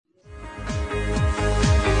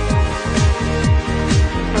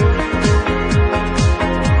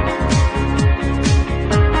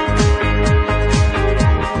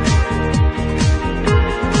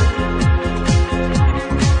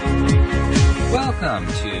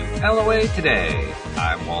Welcome to LOA Today.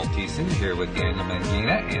 I'm Walt Thiessen here with Daniel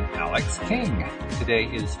Mangina and Alex King.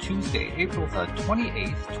 Today is Tuesday, April the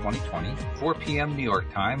 28th, 2020, 4 p.m. New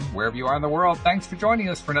York time. Wherever you are in the world, thanks for joining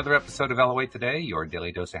us for another episode of LOA Today, your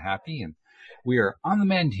daily dose of happy. And we are on the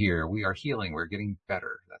mend here. We are healing. We're getting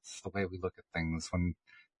better. That's the way we look at things when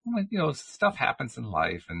stuff happens in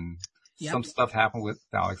life, and some stuff happened with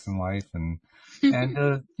Alex in life, and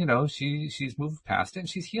she's moved past it and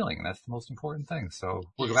she's healing, and that's the most important thing. So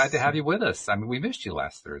we're glad to have you with us. I mean, we missed you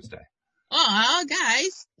last Thursday. Oh,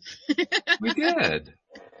 guys. We did.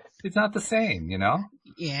 It's not the same, you know?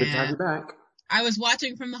 Yeah. Good to have you back. I was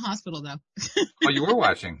watching from the hospital, though. Oh, you were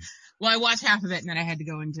watching? Well, I watched half of it, and then I had to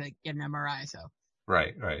go in to get an MRI, so.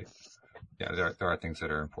 Right. Yeah, there are things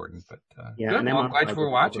that are important, but yeah, good. Well, I'm glad you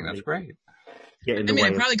were watching. That's great. I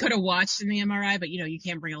probably could have watched in the MRI, but you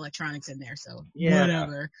can't bring electronics in there, so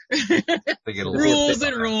whatever. They get rules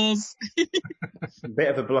and rules. A bit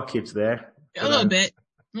of a blockage there. A little bit.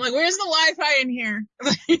 I'm like, where's the Wi-Fi in here?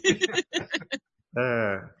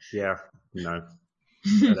 No.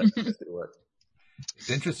 That doesn't work. It's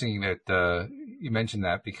interesting that you mentioned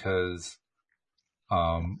that because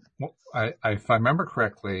if I remember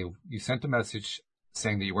correctly, you sent a message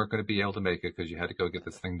saying that you weren't going to be able to make it because you had to go get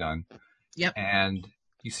this thing done. Yep. And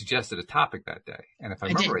you suggested a topic that day. And if I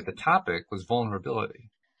remember right, the topic was vulnerability.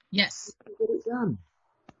 Yes. Get it done.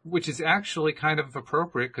 Which is actually kind of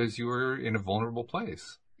appropriate because you were in a vulnerable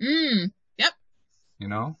place. Yep. You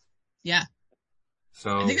know? Yeah.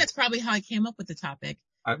 So I think that's probably how I came up with the topic.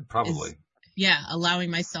 Probably.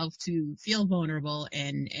 Allowing myself to feel vulnerable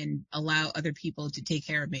and allow other people to take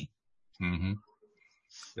care of me. Mm-hmm.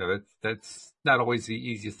 Yeah, that's not always the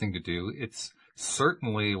easiest thing to do. It's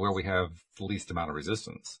certainly where we have the least amount of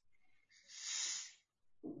resistance.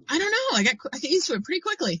 I don't know. I got used to it pretty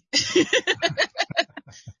quickly. I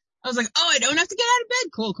was like, I don't have to get out of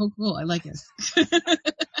bed. Cool. I like this.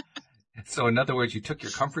 So in other words, you took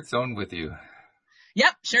your comfort zone with you.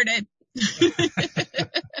 Yep, sure did.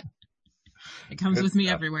 It comes with me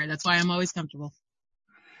everywhere. That's why I'm always comfortable.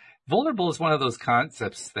 Vulnerable is one of those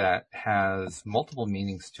concepts that has multiple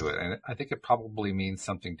meanings to it, and I think it probably means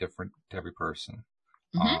something different to every person.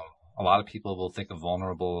 Mm-hmm. A lot of people will think of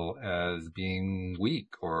vulnerable as being weak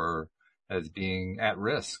or as being at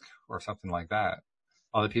risk or something like that.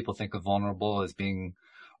 Other people think of vulnerable as being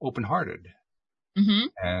open-hearted. Mm-hmm.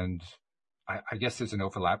 And I guess there's an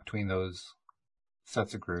overlap between those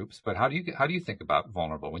sets of groups. But how do you think about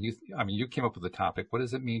vulnerable? When you came up with the topic. What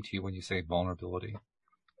does it mean to you when you say vulnerability?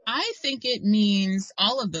 I think it means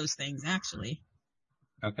all of those things, actually.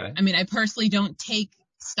 Okay. I mean, I personally don't take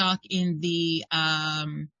stock in the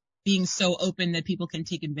being so open that people can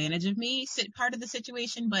take advantage of me part of the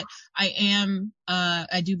situation, but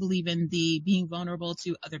I do believe in the being vulnerable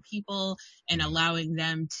to other people and allowing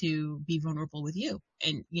them to be vulnerable with you.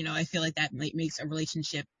 And, I feel like that makes a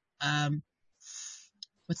relationship,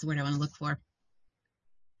 what's the word I want to look for?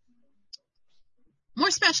 More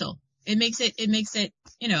special. It makes it,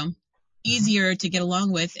 easier to get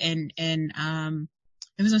along with and there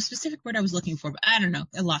was a specific word I was looking for, but I don't know.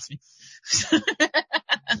 It lost me.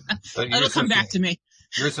 It'll come back to me.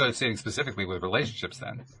 You're sort of saying specifically with relationships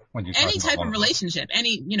then, when you any type of relationship,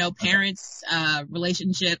 parents,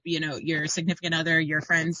 relationship, your significant other, your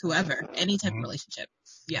friends, whoever, any type of relationship.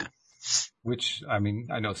 Yeah. Which, I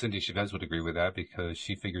know Cindy Chavez would agree with that because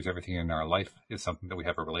she figures everything in our life is something that we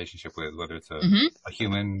have a relationship with, whether it's a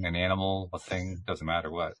human, an animal, a thing, doesn't matter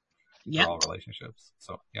what. Yeah. All relationships.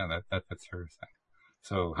 So yeah, that's her thing.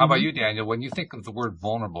 So how about you, Daniel? When you think of the word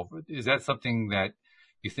vulnerable, is that something that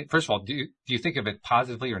you think, first of all, do you think of it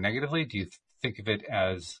positively or negatively? Do you think of it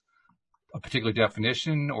as a particular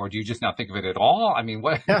definition, or do you just not think of it at all? I mean,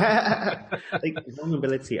 what?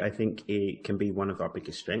 Vulnerability, I think it can be one of our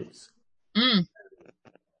biggest strengths. And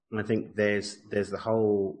I think there's the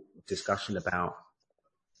whole discussion about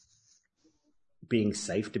being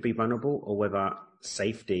safe to be vulnerable, or whether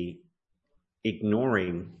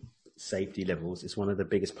ignoring safety levels is one of the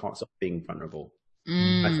biggest parts of being vulnerable.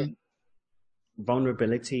 I think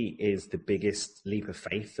vulnerability is the biggest leap of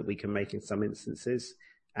faith that we can make in some instances,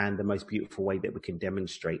 and the most beautiful way that we can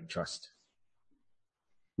demonstrate trust.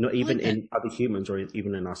 Not even in other humans or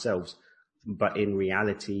even in ourselves, but in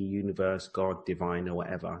reality, universe, God, divine, or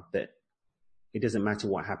whatever, that it doesn't matter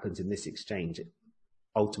what happens in this exchange.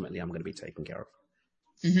 Ultimately, I'm going to be taken care of.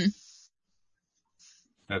 Mm-hmm.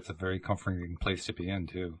 That's a very comforting place to be in,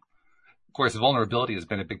 too. Of course, vulnerability has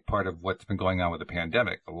been a big part of what's been going on with the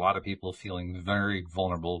pandemic. A lot of people feeling very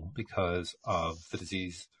vulnerable because of the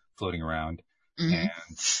disease floating around. Mm-hmm.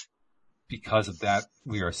 And because of that,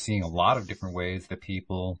 we are seeing a lot of different ways that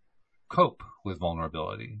people cope with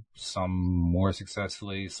vulnerability. Some more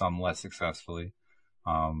successfully, some less successfully.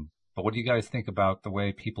 But what do you guys think about the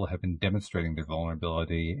way people have been demonstrating their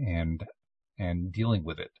vulnerability and dealing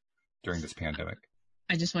with it during this pandemic?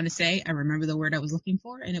 I just want to say I remember the word I was looking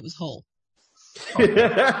for, and it was whole.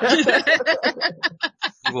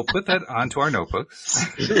 We'll put that onto our notebooks.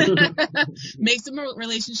 Makes a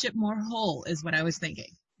relationship more whole is what I was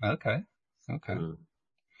thinking. Okay.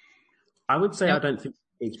 I would say I don't think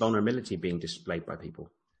it's vulnerability being displayed by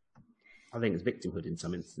people. I think it's victimhood in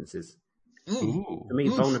some instances. Ooh. For me,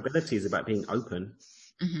 vulnerability is about being open.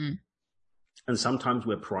 Mm-hmm. And sometimes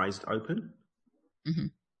we're prized open. Mm-hmm.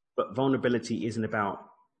 But vulnerability isn't about,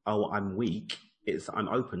 oh, I'm weak. It's I'm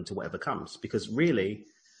open to whatever comes. Because really,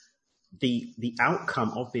 the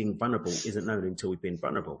outcome of being vulnerable isn't known until we've been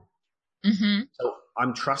vulnerable. Mm-hmm. So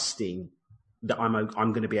I'm trusting that I'm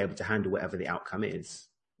going to be able to handle whatever the outcome is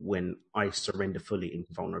when I surrender fully in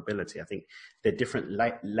vulnerability. I think there are different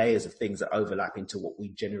layers of things that overlap into what we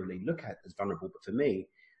generally look at as vulnerable. But for me,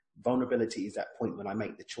 vulnerability is that point when I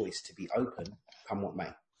make the choice to be open, come what may.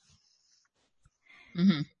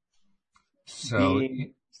 Mm-hmm. So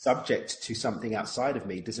being subject to something outside of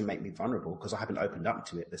me doesn't make me vulnerable because I haven't opened up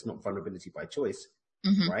to it. That's not vulnerability by choice,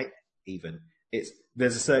 right? Even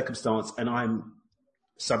there's a circumstance and I'm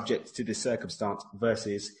subject to this circumstance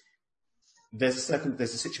versus there's a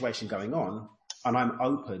situation going on and I'm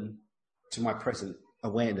open to my present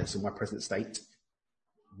awareness and my present state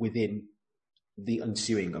within the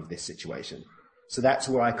ensuing of this situation. So that's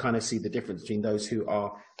where I kind of see the difference between those who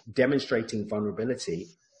are demonstrating vulnerability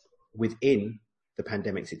within the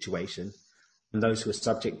pandemic situation and those who are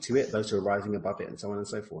subject to it, those who are rising above it, and so on and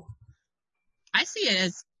so forth. I see it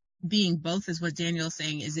as being both, is what Daniel's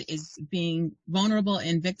saying, is being vulnerable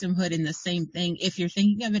and victimhood in the same thing if you're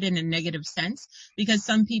thinking of it in a negative sense, because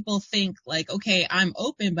some people think like, okay, I'm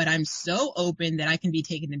open, but I'm so open that I can be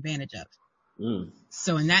taken advantage of.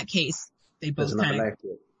 So in that case, they both kind of,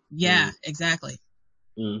 exactly.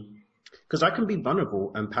 Because I can be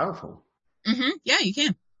vulnerable and powerful. Yeah, you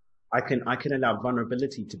can. I can allow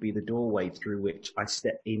vulnerability to be the doorway through which I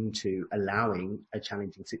step into allowing a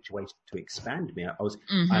challenging situation to expand me.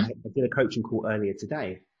 I did a coaching call earlier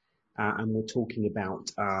today, and we're talking about,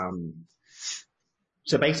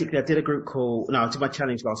 so basically I did a group call, I did my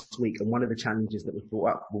challenge last week, and one of the challenges that was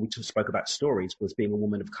brought up when we spoke about stories was being a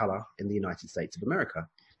woman of color in the United States of America.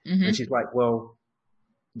 And she's like, well,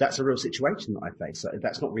 that's a real situation that I face. So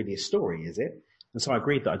that's not really a story, is it? And so I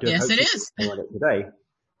agreed that I'd do a coaching call on it today.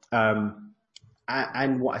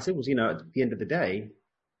 And what I said was, at the end of the day,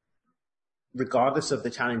 regardless of the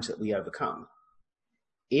challenge that we overcome,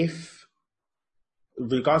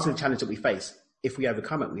 regardless of the challenge that we face, if we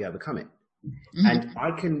overcome it, we overcome it. And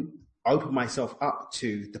I can open myself up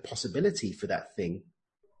to the possibility for that thing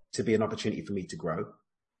to be an opportunity for me to grow,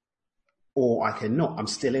 or I cannot. I'm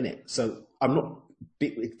still in it. So I'm not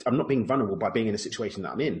being vulnerable by being in a situation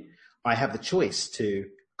that I'm in. I have the choice to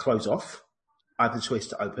close off. I have the choice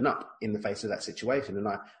to open up in the face of that situation. And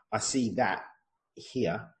I see that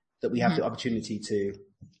here, that we have the opportunity to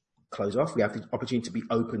close off. We have the opportunity to be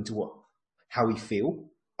open to how we feel,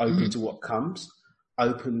 open to what comes,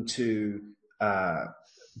 open to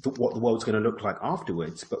what the world's going to look like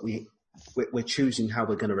afterwards. But we're choosing how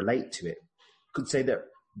we're going to relate to it. Could say that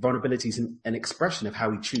vulnerability is an expression of how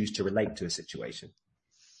we choose to relate to a situation.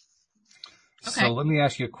 Okay. So let me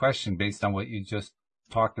ask you a question based on what you just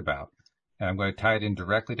talked about. And I'm going to tie it in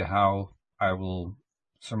directly to how I will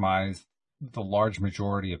surmise the large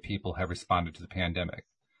majority of people have responded to the pandemic,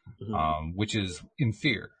 which is in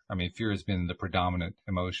fear. I mean, fear has been the predominant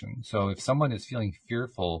emotion. So if someone is feeling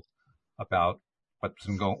fearful about what's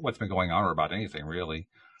been going on, or about anything really,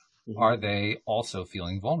 are they also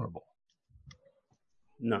feeling vulnerable?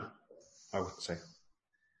 No, I wouldn't say.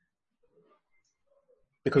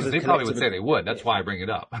 Because they probably would say they would. That's why I bring it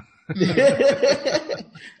up. I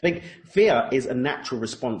think fear is a natural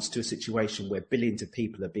response to a situation where billions of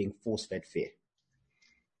people are being force-fed fear.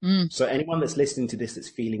 So anyone that's listening to this that's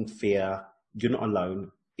feeling fear, you're not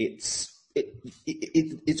alone. It's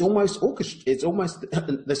almost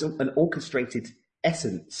there's an orchestrated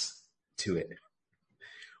essence to it,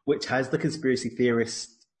 which has the conspiracy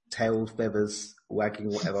theorists' tail feathers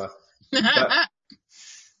wagging, whatever. But,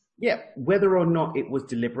 yeah, whether or not it was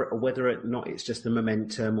deliberate, or whether or not it's just the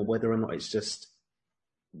momentum, or whether or not it's just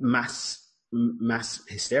mass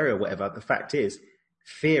hysteria, or whatever, the fact is,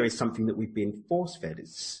 fear is something that we've been force-fed.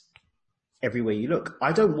 It's everywhere you look.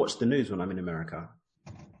 I don't watch the news when I'm in America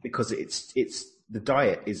because it's the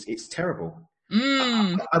diet it's terrible.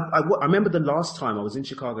 I remember the last time I was in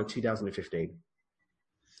Chicago, 2015.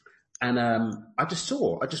 And I just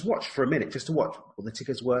watched for a minute just to watch what the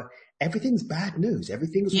tickers were. Everything's bad news.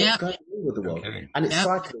 Everything's what's going on with the world. Okay. And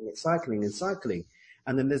it's cycling.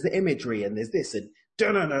 And then there's the imagery and there's this and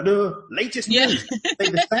latest news. They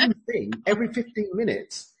say the same thing every 15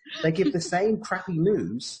 minutes. They give the same crappy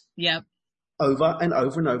news over and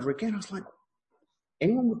over and over again. I was like,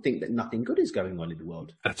 anyone would think that nothing good is going on in the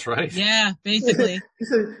world. That's right. Yeah, basically.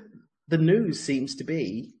 So the news seems to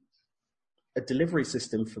be a delivery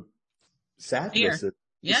system for sadness and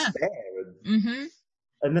despair.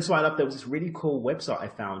 And that's why I love, there was this really cool website I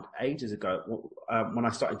found ages ago. When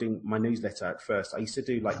I started doing my newsletter at first, I used to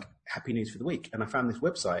do like happy news for the week. And I found this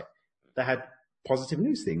website that had positive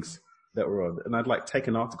news things that were on. And I'd like take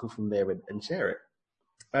an article from there and share it.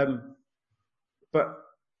 But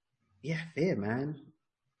yeah, fear, man.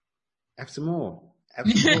 Have some more.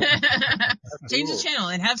 Change the channel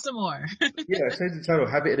and have some more. Yeah, change the channel.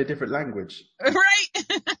 Have it in a different language. Right.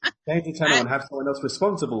 Change the channel and have someone else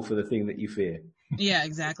responsible for the thing that you fear. Yeah,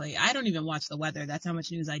 exactly. I don't even watch the weather. That's how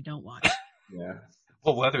much news I don't watch. Yeah.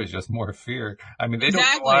 Well, weather is just more fear. I mean, they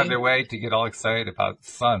don't go out of their way to get all excited about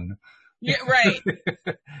sun. Yeah, right.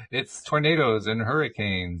 It's tornadoes and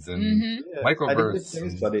hurricanes and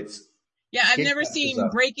microbursts. But it's I've never seen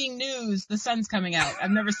breaking news. The sun's coming out.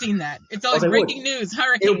 I've never seen that. It's always breaking news.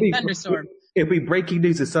 Hurricane, thunderstorm. It'll be breaking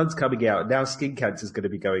news. The sun's coming out. Now skin cancer is going to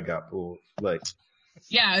be going up, or like.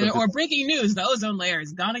 Yeah, or breaking news. The ozone layer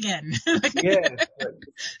is gone again. Yeah,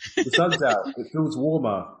 the sun's out. It feels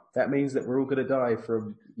warmer. That means that we're all going to die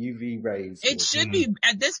from UV rays. It should be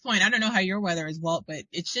at this point. I don't know how your weather is, Walt, but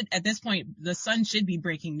it should at this point the sun should be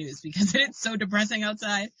breaking news because it's so depressing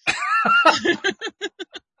outside.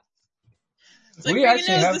 It's like,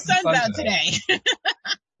 the sun's out today.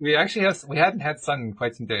 We hadn't had sun in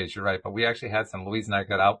quite some days. You're right, but we actually had some. Louise and I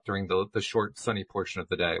got out during the short sunny portion of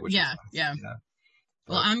the day. Which is nice.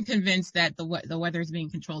 Well, I'm convinced that the weather is being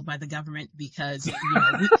controlled by the government because,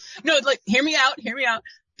 hear me out.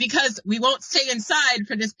 Because we won't stay inside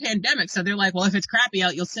for this pandemic. So they're like, well, if it's crappy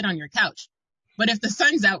out, you'll sit on your couch. But if the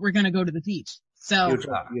sun's out, we're going to go to the beach. So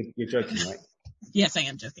you're joking, right? Yes, I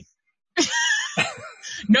am joking.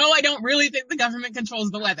 No, I don't really think the government controls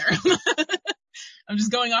the weather. I'm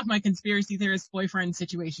just going off my conspiracy theorist boyfriend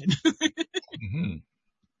situation. Mm-hmm.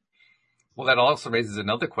 Well, that also raises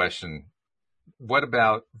another question. What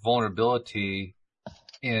about vulnerability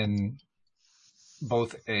in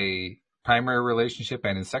both a primary relationship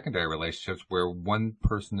and in secondary relationships where one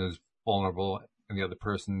person is vulnerable and the other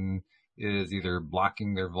person is either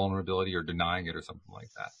blocking their vulnerability or denying it or something like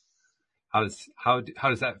that? How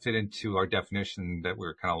does that fit into our definition that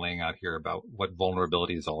we're kind of laying out here about what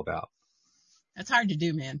vulnerability is all about? That's hard to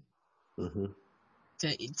do, man. Mm-hmm.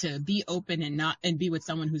 To be open and be with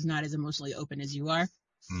someone who's not as emotionally open as you are,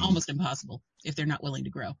 almost impossible if they're not willing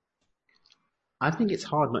to grow. I think it's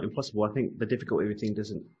hard, not impossible. I think the difficulty of everything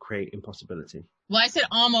doesn't create impossibility. Well, I said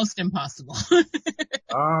almost impossible.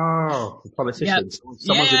 Oh, the politicians.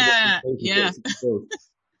 Yep. Yeah.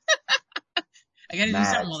 I gotta do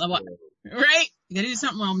something while right? You gotta do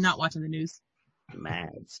something while I'm not watching the news. Mad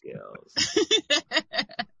skills.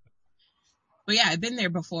 But yeah, I've been there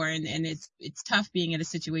before and it's tough being in a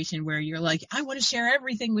situation where you're like, I want to share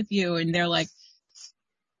everything with you. And they're like,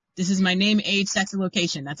 this is my name, age, sex, and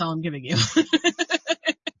location. That's all I'm giving you.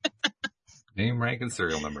 Name, rank, and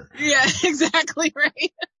serial number. Yeah, exactly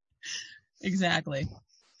right. Exactly.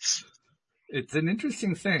 It's an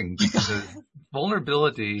interesting thing because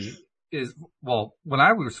vulnerability is, well, when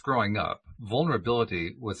I was growing up,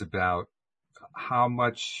 vulnerability was about how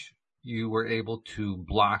much you were able to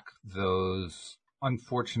block those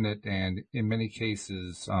unfortunate and in many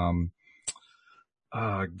cases,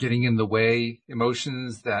 getting in the way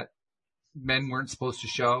emotions that men weren't supposed to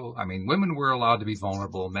show. I mean, women were allowed to be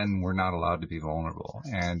vulnerable. Men were not allowed to be vulnerable.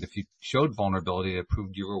 And if you showed vulnerability, it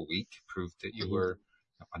proved you were weak, proved that you were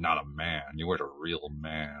not a man. You weren't a real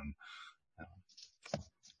man.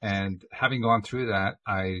 And having gone through that,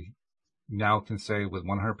 I now can say with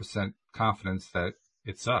 100% confidence that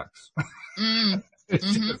it sucks.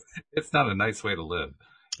 It's not a nice way to live.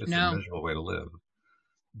 It's a miserable way to live.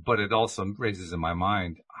 But it also raises in my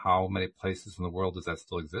mind how many places in the world does that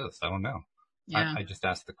still exist? I don't know. Yeah. I just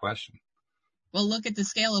asked the question. Well, look at the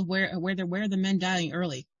scale of where are the men dying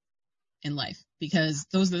early in life, because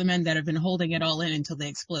those are the men that have been holding it all in until they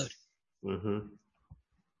explode. Mm-hmm.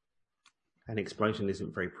 An explosion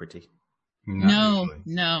isn't very pretty. No,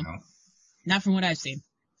 not from what I've seen.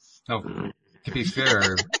 No, to be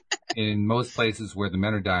fair, in most places where the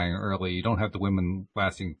men are dying early, you don't have the women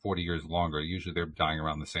lasting 40 years longer. Usually they're dying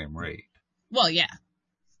around the same rate. Well, yeah.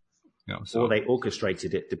 So or they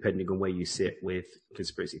orchestrated it, depending on where you sit with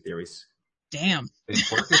conspiracy theories. Damn. They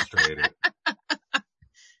orchestrated it.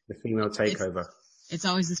 The female takeover. It's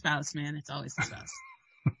always the spouse, man. It's always the spouse.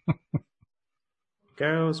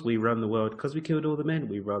 Girls, we run the world. Because we killed all the men,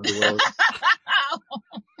 we run the world.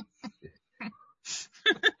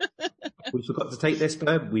 We forgot to take their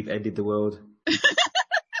sperm, we've ended the world.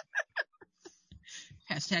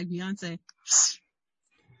 Hashtag Beyonce.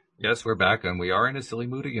 Yes, we're back, and we are in a silly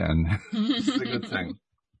mood again. It's a good thing.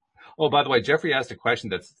 Oh, by the way, Jeffrey asked a question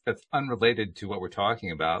that's unrelated to what we're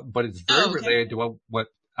talking about, but it's very related to what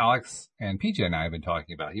Alex and PJ and I have been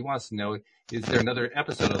talking about. He wants to know, is there another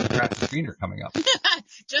episode of The Grass is Greener coming up?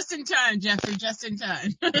 Just in time, Jeffrey, just in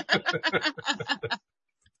time.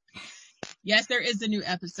 Yes, there is a new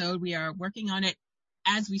episode. We are working on it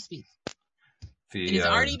as we speak. It has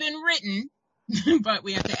already been written. But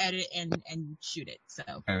we have to edit and shoot it. So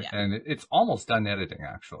and it's almost done editing,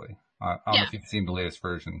 actually. I don't know if you've seen the latest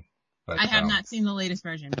version. But, I have not seen the latest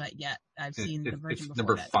version, but I've seen the version it's before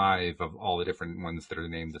number 5 of all the different ones that are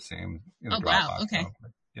named the same. In the Dropbox, wow, okay. So,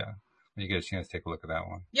 yeah, when you get a chance, take a look at that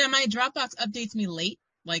one. Yeah, my Dropbox updates me late.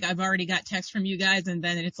 Like, I've already got text from you guys, and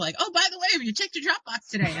then it's like, oh, by the way, have you checked your Dropbox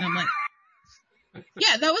today? And I'm like,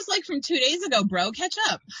 yeah, that was like from 2 days ago, bro. Catch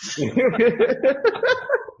up.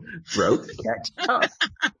 Bro, catch up.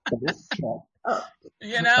 Catch up.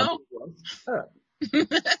 You know?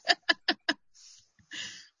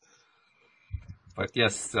 But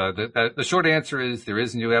yes, the short answer is there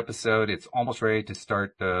is a new episode. It's almost ready to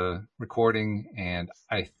start recording, and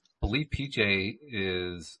I believe PJ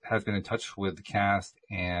has been in touch with the cast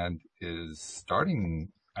and is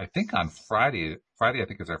starting, I think, on Friday. Friday, I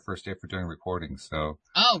think, is our first day for doing recording. So.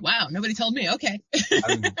 Oh wow! Nobody told me. Okay.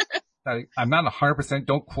 I'm not 100%.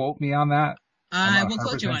 Don't quote me on that. I will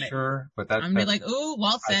quote you on sure, it. but that's I'm gonna be like, "Ooh,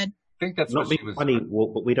 Walt said." I think that's not what being she was. Funny,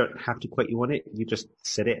 but we don't have to quote you on it. You just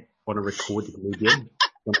said it on a recorded medium.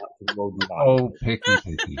 Oh, picky.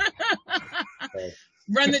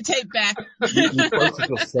 Run the tape back. You quoted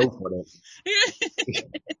yourself on it.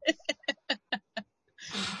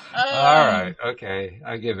 All right, okay.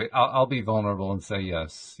 I give it. I'll be vulnerable and say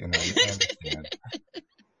yes. I understand.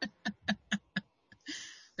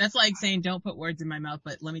 That's like saying don't put words in my mouth,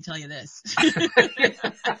 but let me tell you this. It's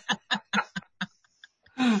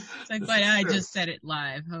like, but I just said it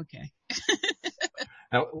live. Okay.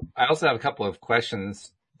 Now, I also have a couple of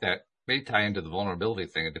questions that may tie into the vulnerability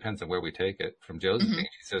thing. It depends on where we take it. From Josephine,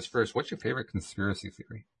 She says, first, what's your favorite conspiracy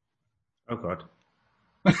theory? Oh, God.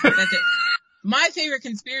 That's it. My favorite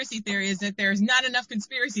conspiracy theory is that there's not enough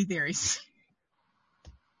conspiracy theories.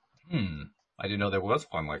 I didn't know there was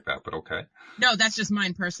one like that, but okay. No, that's just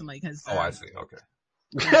mine personally. Cause, I see. Okay.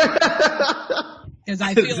 Because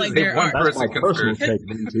I feel like there are.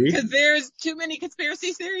 Because there's too many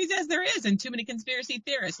conspiracy theories as there is, and too many conspiracy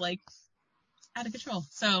theorists, like, out of control.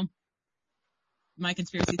 So, my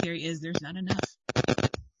conspiracy theory is there's not enough.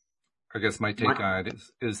 I guess my take on it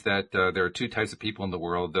is that there are two types of people in the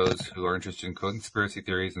world: those who are interested in conspiracy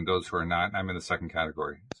theories and those who are not. I'm in the second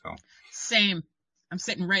category. So same. I'm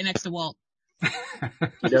sitting right next to Walt.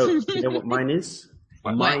 You know what mine is?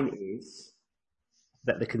 What? Mine is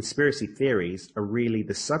that the conspiracy theories are really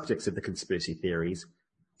the subjects of the conspiracy theories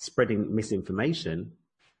spreading misinformation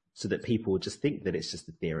so that people just think that it's just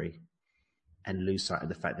a theory and lose sight of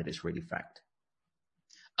the fact that it's really fact.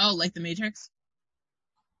 Oh, like The Matrix?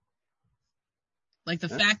 Like the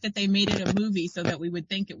fact that they made it a movie so that we would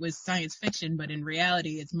think it was science fiction, but in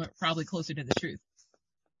reality, it's probably closer to the truth.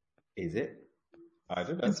 Is it? I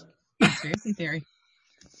don't know. Conspiracy theory.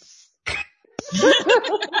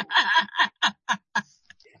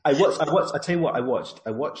 I tell you what, I watched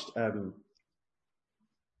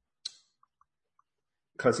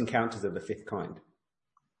Close Encounters of the Fifth Kind.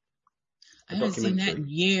 I haven't seen that in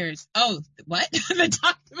years. Oh, what? The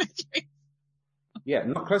documentary? Yeah,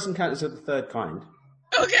 not Close Encounters of the Third Kind.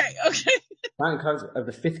 Okay. Encounters of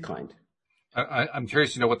the Fifth Kind. I'm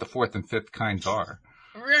curious to know what the fourth and fifth kinds are.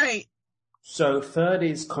 Right. So third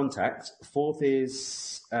is contact. Fourth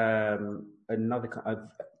is another kind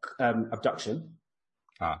of abduction.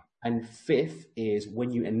 And fifth is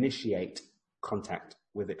when you initiate contact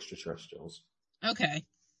with extraterrestrials. Okay.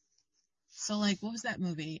 So, like, what was that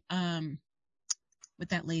movie? With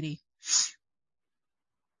that lady.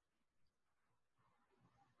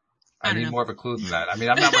 I need more of a clue than that. I mean,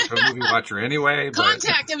 I'm not much of a movie watcher anyway. But...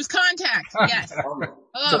 Contact. It was Contact. Yes.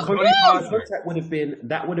 So contact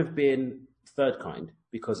would have been third kind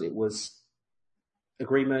because it was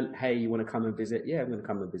agreement. Hey, you want to come and visit? Yeah, I'm going to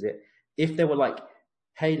come and visit. If they were like,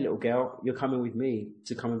 hey, little girl, you're coming with me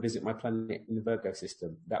to come and visit my planet in the Virgo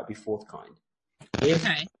system, that would be fourth kind.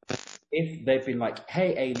 if they've been like,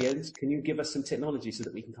 hey, aliens, can you give us some technology so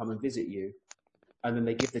that we can come and visit you? And then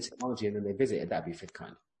they give the technology and then they visit it, that'd be fifth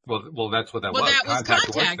kind. Well, that's what that was. Well, that was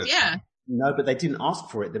contact, yeah. No, but they didn't ask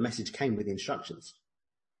for it. The message came with the instructions.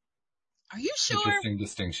 Are you sure? Interesting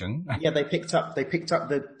distinction. Yeah, they picked up the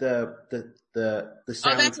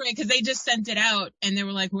sound. Oh, that's right, because they just sent it out and they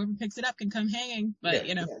were like, whoever picks it up can come hanging. But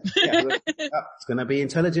Yeah, it's going to be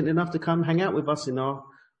intelligent enough to come hang out with us in our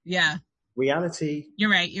reality. You're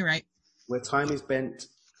right. Where time is bent,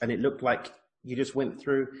 and it looked like you just went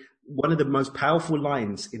through. One of the most powerful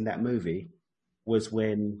lines in that movie was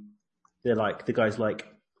when they're like, the guy's like,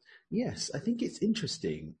 yes, I think it's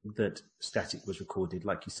interesting that static was recorded,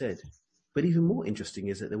 like you said. But even more interesting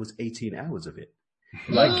is that there was 18 hours of it.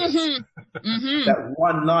 Like that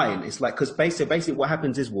one line, it's like, because basically what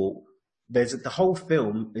happens is, Walt, the whole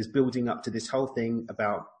film is building up to this whole thing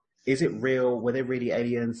about, is it real? Were there really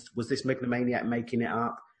aliens? Was this megalomaniac making it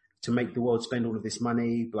up to make the world spend all of this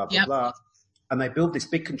money? Blah, blah, blah. And they build this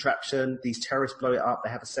big contraption. These terrorists blow it up. They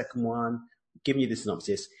have a second one, giving you the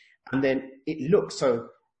synopsis. And then it looks, so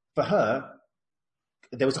for her,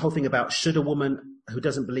 there was a whole thing about, should a woman who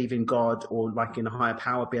doesn't believe in God or like in a higher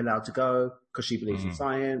power be allowed to go because she believes in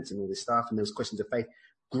science and all this stuff? And there was questions of faith.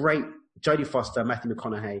 Great. Jodie Foster, Matthew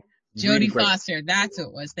McConaughey. Really Jodie Foster, that's what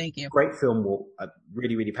it was. Thank you. Great film,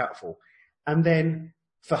 really, really powerful. And then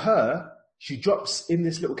for her, she drops in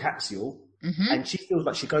this little capsule and she feels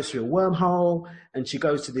like she goes through a wormhole and she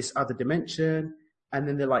goes to this other dimension. And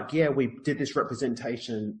then they're like, yeah, we did this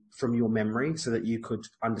representation from your memory so that you could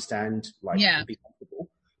understand, like, and be comfortable.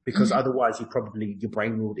 Because otherwise your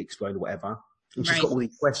brain would explode or whatever. And she's got all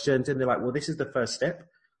these questions and they're like, well, this is the first step.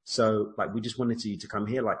 So, like, we just wanted you to come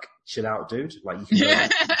here, like, chill out, dude. Like, you can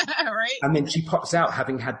right. And then she pops out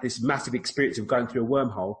having had this massive experience of going through a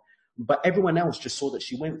wormhole. But everyone else just saw that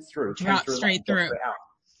she went through. Dropped straight through.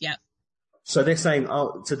 Yep. So they're saying,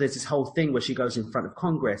 so there's this whole thing where she goes in front of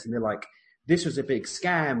Congress and they're like, this was a big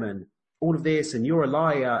scam and all of this and you're a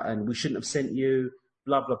liar and we shouldn't have sent you,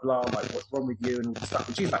 blah, blah, blah. Like, what's wrong with you and all this stuff.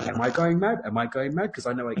 And she's like, am I going mad? Am I going mad? Because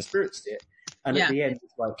I know I experienced it. And at the end,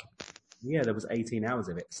 it's like, yeah, there was 18 hours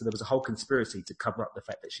of it. So there was a whole conspiracy to cover up the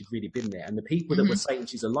fact that she'd really been there. And the people that were saying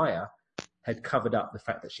she's a liar had covered up the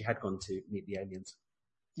fact that she had gone to meet the aliens.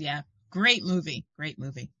 Yeah. Great movie.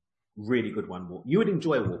 Really good one, Walt. You would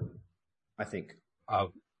enjoy Walt, I think.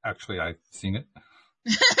 Actually, I've seen it.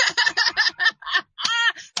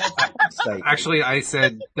 Actually, I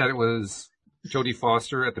said that it was Jodie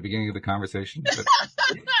Foster at the beginning of the conversation. But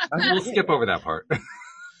we'll skip over that part.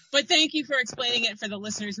 But thank you for explaining it for the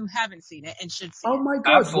listeners who haven't seen it and should see it. Oh my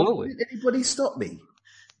God. Absolutely. Did anybody stop me?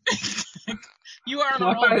 You are on a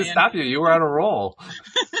roll, man. Stop you. You were on a roll.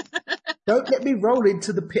 Don't let me roll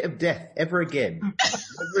into the pit of death ever again.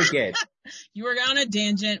 Ever again. You were on a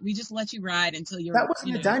tangent. We just let you ride until you were... That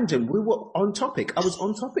wasn't a tangent. We were on topic. I was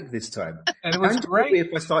on topic this time. And it was great. If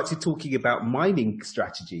I started talking about mining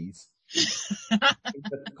strategies in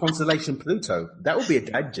the constellation Pluto, that would be a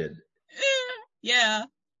tangent. Yeah.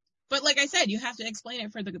 But like I said, you have to explain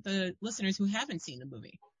it for the listeners who haven't seen the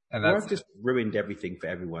movie. And I've just ruined everything for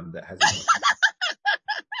everyone that hasn't.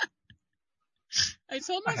 I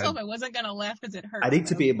told myself I wasn't going to laugh because it hurt. I need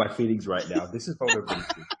to be in my feelings right now. This is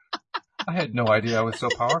vulnerability. I had no idea I was so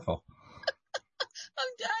powerful. I'm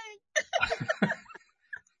dying.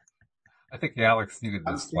 I think Alex needed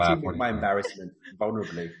I'm this laugh. sitting with my embarrassment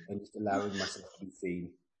vulnerably and just allowing myself to be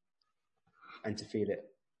seen and to feel it.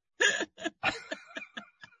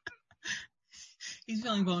 He's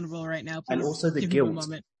feeling vulnerable right now. Please and also the give guilt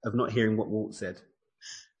of not hearing what Walt said.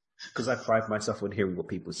 Because I pride myself on hearing what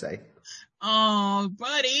people say. Oh,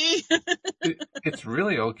 buddy. It's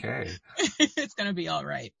really okay. It's going to be all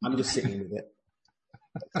right. I'm just sitting with it.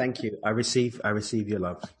 Thank you. I receive your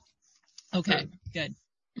love. Okay, good.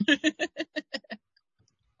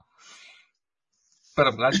 But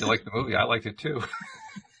I'm glad you liked the movie. I liked it too.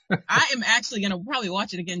 I am actually going to probably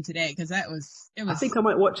watch it again today because it was. I think I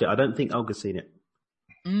might watch it. I don't think Olga's seen it.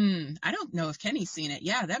 I don't know if Kenny's seen it.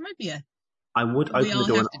 Yeah, that might be I would open the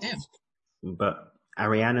door and ask, but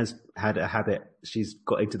Ariana's had a habit. She's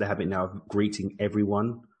got into the habit now of greeting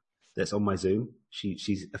everyone that's on my Zoom.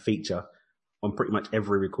 She's a feature on pretty much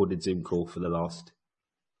every recorded Zoom call for the last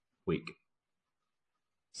week.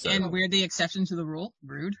 So, and we're the exception to the rule?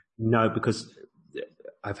 Rude. No, because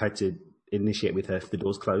I've had to initiate with her. If the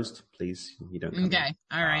door's closed, please, you don't come Okay. in.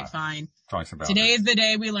 All right, fine. Today is the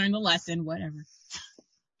day we learn the lesson, whatever.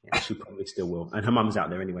 Yeah, she probably still will. And her mum's out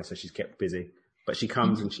there anyway, so she's kept busy. But she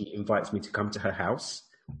comes and she invites me to come to her house.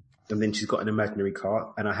 And then she's got an imaginary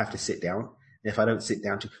car and I have to sit down. If I don't sit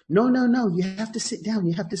down, no, you have to sit down.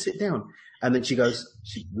 You have to sit down. And then she locks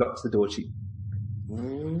the door.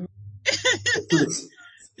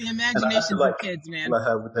 The imagination of kids, man. Like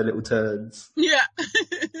her with her little turns. Yeah.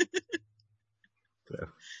 So,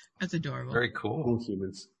 that's adorable. Very cool. All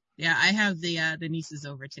humans. Yeah, I have the nieces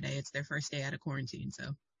over today. It's their first day out of quarantine,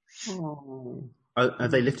 so. Oh.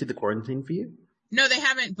 Have they lifted the quarantine for you? No, they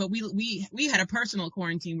haven't, but we had a personal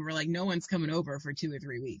quarantine where like no one's coming over for 2 or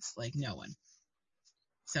 3 weeks. Like no one.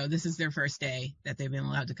 So this is their first day that they've been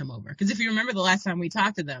allowed to come over. Because if you remember the last time we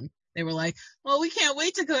talked to them, they were like, well, we can't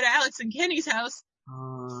wait to go to Alex and Kenny's house.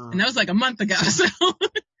 And that was like a month ago. So,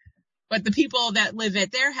 but the people that live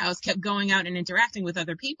at their house kept going out and interacting with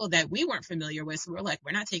other people that we weren't familiar with. So we're like,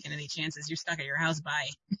 we're not taking any chances. You're stuck at your house. Bye.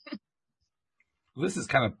 This is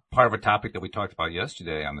kind of part of a topic that we talked about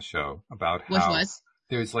yesterday on the show about how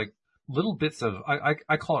there's like little bits of,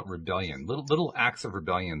 I call it rebellion, little acts of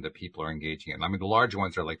rebellion that people are engaging in. I mean, the larger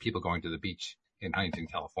ones are like people going to the beach in Huntington,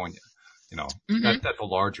 California. You know, that's a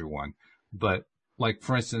larger one. But like,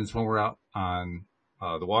 for instance, when we're out on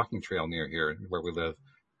the walking trail near here where we live,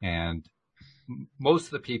 and most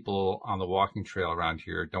of the people on the walking trail around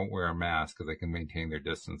here don't wear a mask because they can maintain their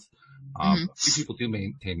distance. Few people do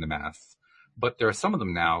maintain the masks. But there are some of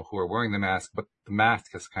them now who are wearing the mask, but the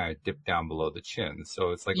mask has kind of dipped down below the chin.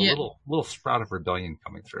 So it's like a little sprout of rebellion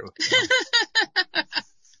coming through.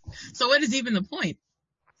 So what is even the point?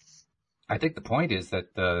 I think the point is that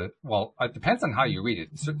it depends on how you read it.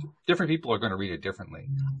 So different people are going to read it differently.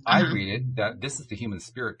 I read it that this is the human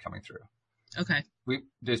spirit coming through. Okay.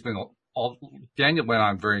 Daniel went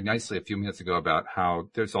on very nicely a few minutes ago about how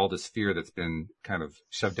there's all this fear that's been kind of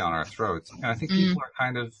shoved down our throats. And I think people are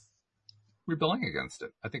kind of rebelling against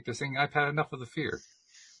it. I think they're saying, I've had enough of the fear.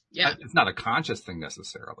 Yeah. It's not a conscious thing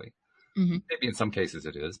necessarily. Maybe in some cases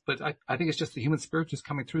it is, but I think it's just the human spirit just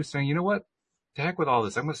coming through saying, you know what? To heck with all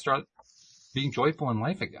this. I'm going to start being joyful in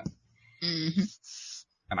life again.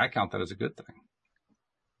 And I count that as a good thing.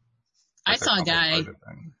 I saw a guy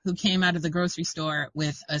who came out of the grocery store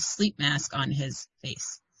with a sleep mask on his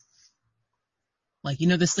face. Like, you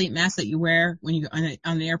know, the sleep mask that you wear when you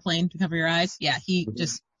on the airplane to cover your eyes? Yeah, he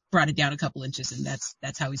just brought it down a couple inches, and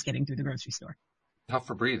that's how he's getting through the grocery store. Tough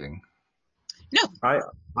for breathing. No.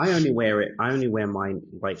 I only wear it. I only wear mine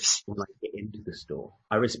like when I get into the store.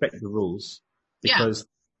 I respect the rules because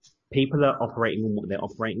people are operating on what they're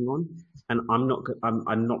operating on, and I'm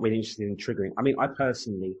not really interested in triggering. I mean, my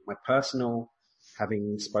personal,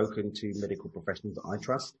 having spoken to medical professionals that I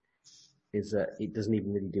trust, is that it doesn't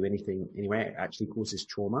even really do anything anyway. It actually causes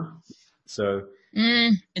trauma. So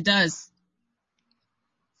it does.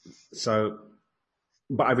 So,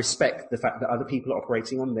 but I respect the fact that other people are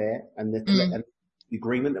operating on there, and the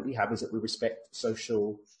agreement that we have is that we respect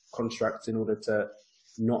social constructs in order to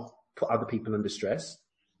not put other people under stress.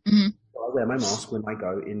 So I wear my mask when I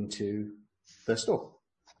go into the store.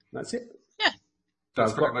 That's it. Yeah.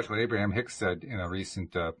 That's pretty much what Abraham Hicks said in a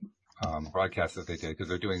recent broadcast that they did, because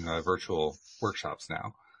they're doing virtual workshops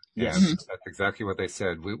now. Yes. And that's exactly what they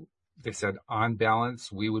said. They said, on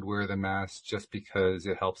balance, we would wear the mask just because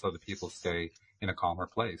it helps other people stay in a calmer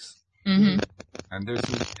place. And there's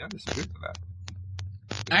some truth to that.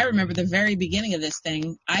 I remember the very beginning of this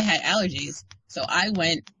thing, I had allergies. So I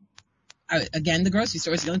went, again, the grocery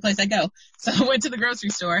store is the only place I go. So I went to the grocery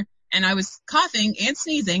store and I was coughing and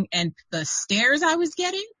sneezing, and the stares I was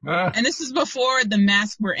getting, and this was before the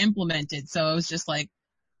masks were implemented. So I was just like,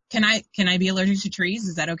 Can I be allergic to trees?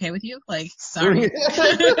 Is that okay with you? Like, sorry.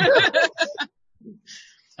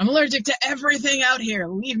 I'm allergic to everything out here.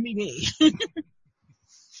 Leave me be.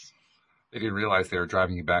 They didn't realize they were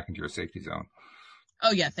driving you back into your safety zone.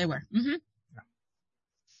 Oh, yeah, they were. Yeah.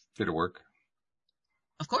 Did it work?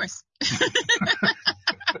 Of course.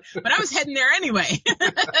 But I was heading there anyway.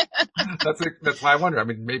 That's why I wonder. I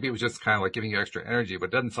mean, maybe it was just kind of like giving you extra energy, but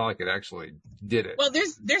it doesn't sound like it actually did it. Well,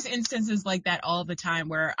 there's instances like that all the time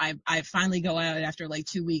where I finally go out after like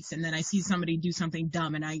 2 weeks, and then I see somebody do something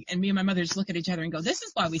dumb, and me and my mother just look at each other and go, "This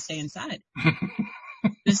is why we stay inside.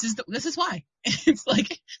 This is why." It's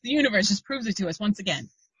like the universe just proves it to us once again.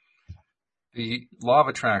 The law of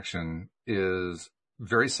attraction is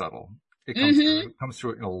very subtle. It comes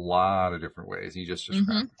through in a lot of different ways. You just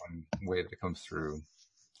described one way that it comes through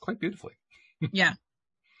quite beautifully. Yeah.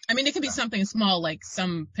 I mean, it could be something small, like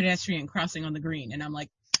some pedestrian crossing on the green, and I'm like,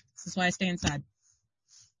 this is why I stay inside.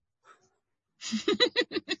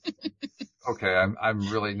 Okay, I'm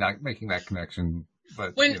really not making that connection.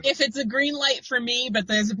 But if it's a green light for me, but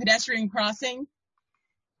there's a pedestrian crossing,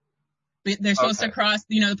 they're supposed to cross,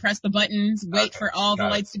 press the buttons, wait for all the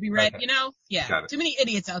lights to be red, Yeah. Too many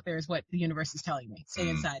idiots out there is what the universe is telling me. Stay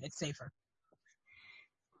inside. It's safer.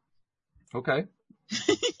 Okay.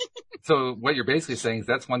 So what you're basically saying is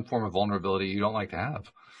that's one form of vulnerability you don't like to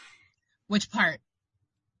have. Which part?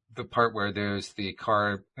 The part where there's the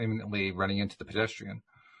car imminently running into the pedestrian.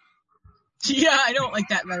 Yeah, I don't like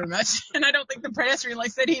that very much. And I don't think the pedestrian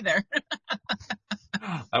likes it either.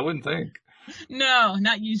 I wouldn't think. No,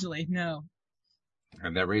 not usually. No.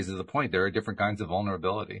 And that raises the point. There are different kinds of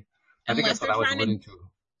vulnerability. I think Unless that's what I was they're alluding to.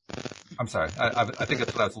 I'm sorry. I think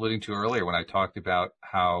that's what I was alluding to earlier when I talked about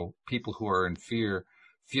how people who are in fear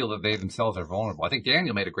feel that they themselves are vulnerable. I think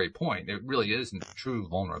Daniel made a great point. It really isn't true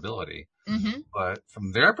vulnerability. Mm-hmm. But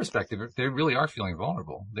from their perspective, they really are feeling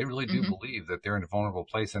vulnerable. They really do believe that they're in a vulnerable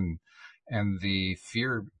place, and the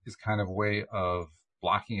fear is kind of a way of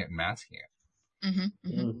blocking it and masking it. Mm-hmm.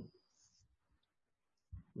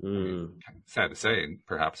 Mm-hmm. I mean, sad to say,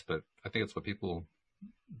 perhaps, but I think it's what people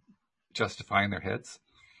justify in their heads.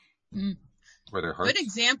 Or their hearts. Good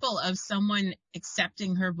example of someone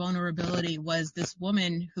accepting her vulnerability was this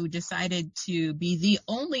woman who decided to be the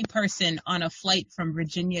only person on a flight from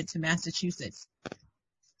Virginia to Massachusetts.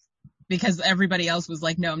 Because everybody else was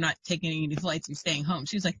like, no, I'm not taking any flights. I'm staying home.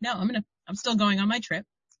 She was like, no, I'm still going on my trip.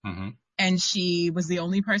 Mm-hmm. And she was the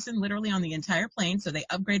only person literally on the entire plane. So they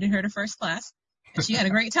upgraded her to first class and she had a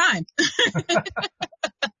great time.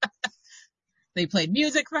 They played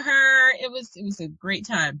music for her. It was a great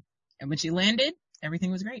time. And when she landed, everything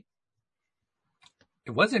was great.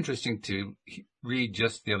 It was interesting to read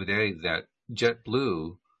just the other day that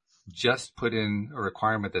JetBlue just put in a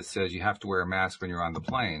requirement that says you have to wear a mask when you're on the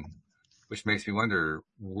plane, which makes me wonder,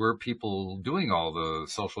 were people doing all the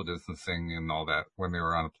social distancing and all that when they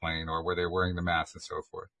were on a plane, or were they wearing the mask and so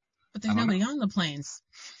forth? But there's nobody on the planes.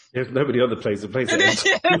 There's nobody on the planes. The planes are That's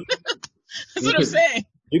what I'm saying.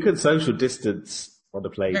 You can social distance on the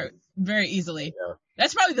plane. Very, very easily. Yeah.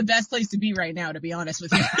 That's probably the best place to be right now, to be honest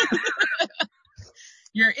with you.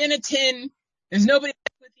 You're in a tin. There's nobody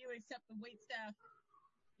with you except the wait staff.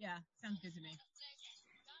 Yeah, sounds good to me.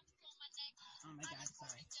 Oh my God,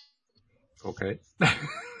 sorry. Okay.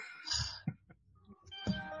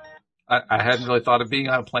 I hadn't really thought of being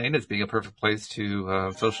on a plane as being a perfect place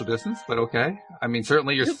to social distance, but okay. I mean,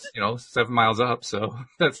 certainly you're 7 miles up, so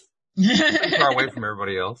that's pretty far away from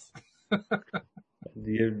everybody else.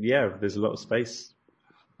 Yeah, there's a lot of space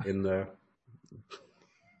in there.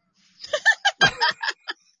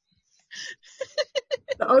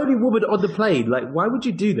 The only woman on the plane, like, why would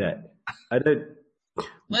you do that? I don't.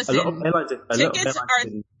 Listen, a lot of airlines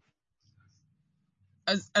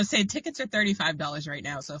I was saying tickets are $35 right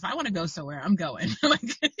now, so if I want to go somewhere, I'm going.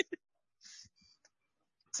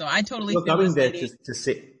 So I totally feel going there to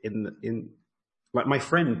sit in like my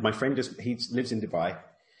friend he lives in Dubai.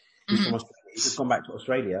 He's from Australia. He's just gone back to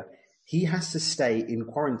Australia. He has to stay in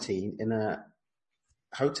quarantine in a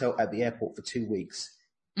hotel at the airport for 2 weeks,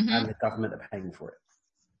 and the government are paying for it.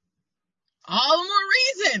 All the more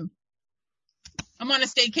reason. I'm on a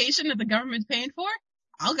staycation that the government's paying for.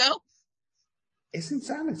 I'll go. It's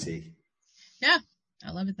insanity. Yeah,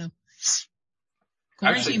 I love it though.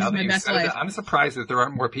 Actually, Quarantine is my best life. I'm surprised that there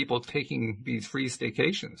aren't more people taking these free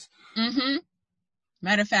staycations. Mm-hmm.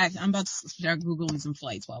 Matter of fact, I'm about to start Googling some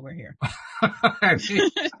flights while we're here.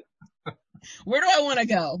 Where do I want to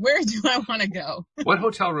go? Where do I want to go? What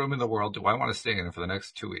hotel room in the world do I want to stay in for the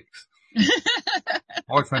next 2 weeks?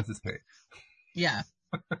 All expenses paid. Yeah.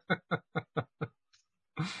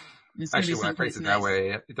 Actually, when I phrase it that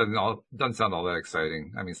way, it doesn't sound all that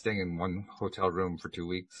exciting. I mean, staying in one hotel room for 2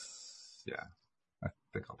 weeks, yeah, I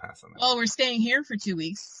think I'll pass on that. Well, we're staying here for 2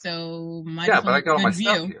 weeks, so but I got all my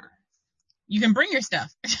stuff here. You can bring your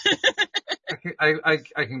stuff. I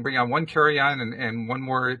can bring on one carry-on and one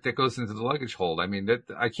more that goes into the luggage hold. I mean,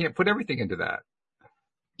 I can't put everything into that.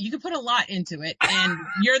 You can put a lot into it, and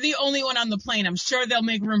you're the only one on the plane. I'm sure they'll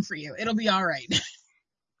make room for you. It'll be all right.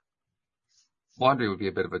 Laundry would be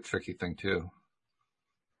a bit of a tricky thing, too.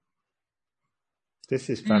 This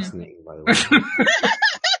is fascinating, by the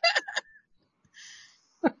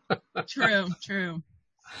way. True.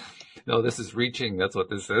 No, this is reaching. That's what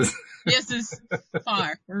this is. Yes, this is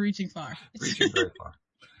far. We're reaching far. Reaching very far.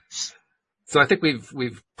 So I think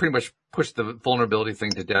we've pretty much pushed the vulnerability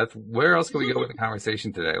thing to death. Where else can we go with the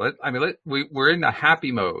conversation today? We're in a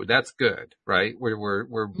happy mode. That's good, right? We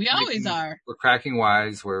always are. We're cracking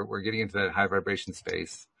wise. We're getting into that high vibration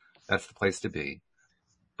space. That's the place to be.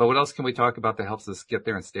 But what else can we talk about that helps us get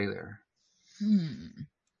there and stay there?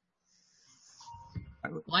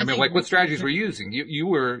 Well, what strategies were you using? You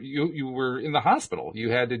were in the hospital.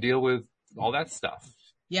 You had to deal with all that stuff.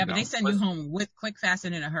 Yeah, but they send you home quick, fast,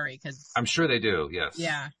 and in a hurry. Cause I'm sure they do. Yes.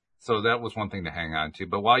 Yeah. So that was one thing to hang on to.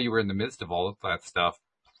 But while you were in the midst of all of that stuff,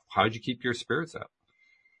 how did you keep your spirits up?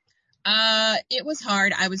 It was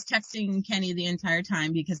hard. I was texting Kenny the entire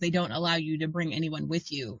time because they don't allow you to bring anyone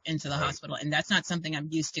with you into the hospital. And that's not something I'm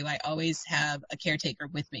used to. I always have a caretaker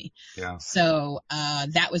with me. Yeah. So,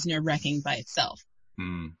 that was nerve-wracking by itself.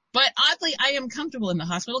 Mm. But oddly, I am comfortable in the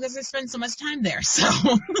hospital because I spend so much time there. So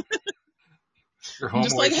You're home I'm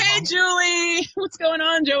just like, hey, Julie, what's going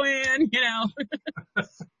on, Joanne? You know,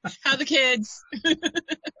 how the kids?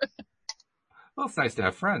 Well, it's nice to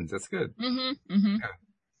have friends. That's good. Mm-hmm. Mm-hmm. Yeah.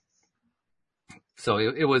 So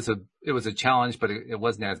it was a challenge, but it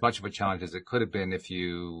wasn't as much of a challenge as it could have been if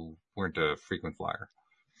you weren't a frequent flyer.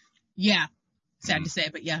 Yeah. Sad to say,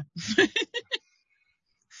 but yeah.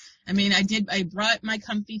 I mean, I brought my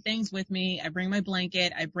comfy things with me. I bring my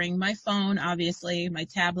blanket. I bring my phone, obviously, my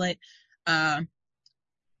tablet.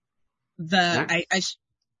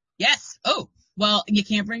 Yes. Oh, well, you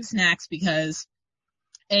can't bring snacks because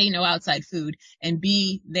A, no outside food, and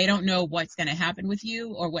B, they don't know what's going to happen with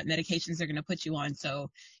you or what medications they're going to put you on. So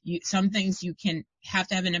some things you have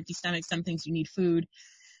to have an empty stomach. Some things you need food.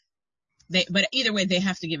 But either way, they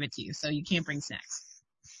have to give it to you. So you can't bring snacks.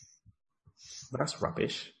 That's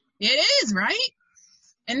rubbish. It is, right?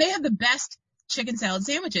 And they have the best chicken salad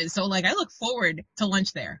sandwiches. So like, I look forward to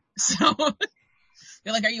lunch there. So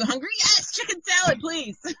they're like, are you hungry? Yes, chicken salad,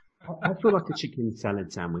 please. I feel like a chicken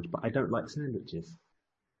salad sandwich, but I don't like sandwiches.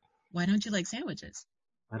 Why don't you like sandwiches?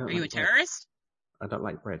 Are you a terrorist? I don't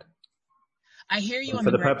like bread. I hear you on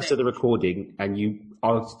for the the purpose of the recording, and you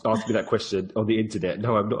asked me that question on the internet.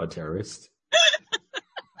 No, I'm not a terrorist.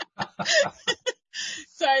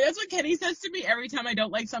 Sorry, that's what Kenny says to me every time I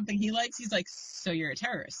don't like something he likes. He's like, so you're a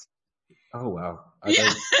terrorist. Oh, wow.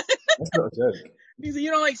 Yeah. That's not a joke. He's like,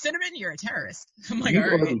 you don't like cinnamon? You're a terrorist. I'm like, You've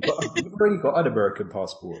all right. You've already got an American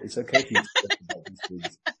passport. It's okay for you to talk about these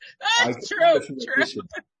things. That's true.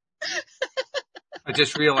 I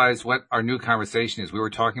just realized what our new conversation is. We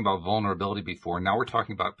were talking about vulnerability before. Now we're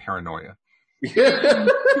talking about paranoia.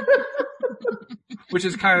 Which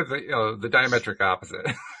is kind of the diametric opposite.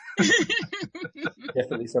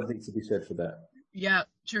 Definitely something to be said for that. Yeah,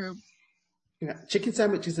 true. Yeah, chicken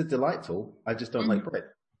sandwiches are delightful. I just don't like bread.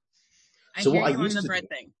 I hear you on the bread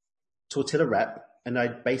thing. Tortilla wrap, and I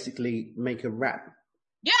basically make a wrap.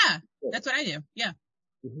 Yeah, that's what I do. Yeah.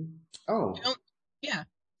 Mm-hmm. Oh. Yeah.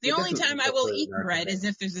 The only time I will eat bread is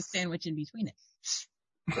if there's a sandwich in between it.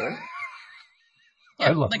 Sorry? Yeah,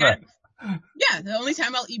 I love that. The only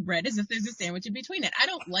time I'll eat bread is if there's a sandwich in between it. I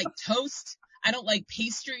don't like toast. I don't like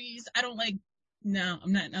pastries. No,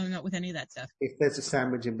 I'm not with any of that stuff. If there's a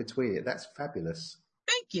sandwich in between it, that's fabulous.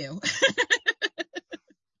 Thank you.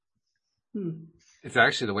 It's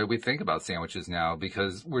actually the way we think about sandwiches now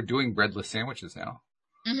because we're doing breadless sandwiches now.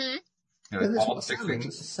 Mm-hmm. That's not a sandwich.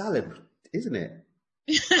 It's a salad, isn't it?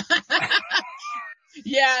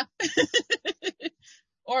 Yeah.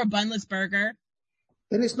 Or a bunless burger.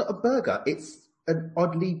 Then it's not a burger. It's an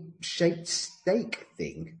oddly shaped steak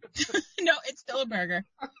thing. No, it's still a burger.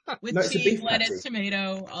 With cheese, lettuce,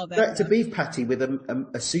 tomato, all that. No, it's a beef patty with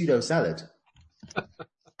a pseudo salad.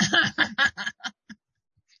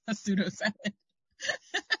 A pseudo salad.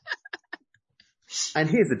 And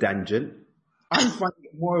here's a tangent. I'm finding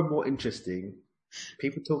it more and more interesting.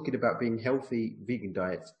 People talking about being healthy vegan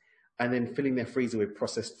diets and then filling their freezer with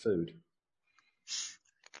processed food.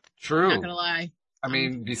 True. Not gonna lie. I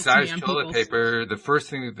mean, besides toilet paper, the first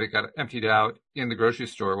thing that they got emptied out in the grocery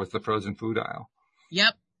store was the frozen food aisle.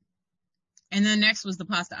 Yep. And then next was the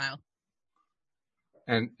pasta aisle.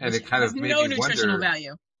 And it kind of made no me nutritional wonder,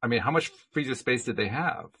 value. I mean, how much freezer space did they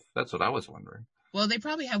have? That's what I was wondering. Well, they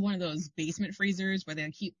probably have one of those basement freezers where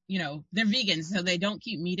they keep, they're vegans, so they don't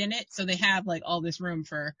keep meat in it. So they have like all this room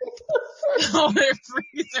for all their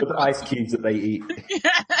freezer. The ice cubes that they eat.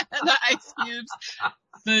 Yeah, the ice cubes,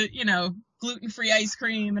 the, gluten-free ice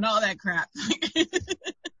cream and all that crap.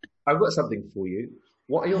 I've got something for you.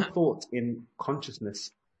 What are your thoughts in consciousness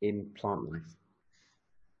in plant life?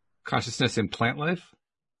 Consciousness in plant life?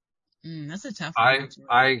 That's a tough one.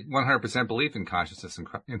 I 100% believe in consciousness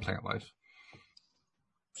in plant life.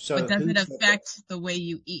 So but does it affect the way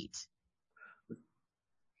you eat?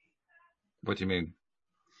 What do you mean?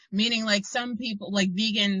 Meaning like some people, like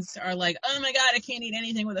vegans are like, oh my God, I can't eat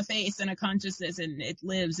anything with a face and a consciousness and it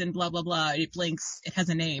lives and blah, blah, blah. It blinks. It has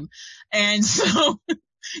a name. And so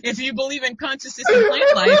if you believe in consciousness in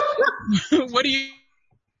plant life, what do you?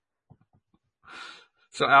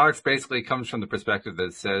 So Alex basically comes from the perspective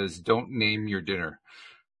that says, don't name your dinner,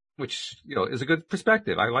 which, is a good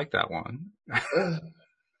perspective. I like that one.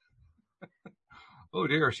 Oh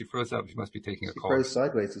dear, she froze up. She must be taking a call. She froze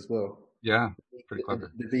sideways as well. Yeah, pretty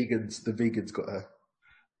clever. The vegans got her.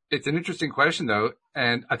 It's an interesting question though,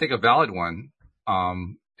 and I think a valid one.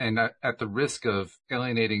 And And at the risk of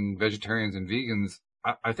alienating vegetarians and vegans,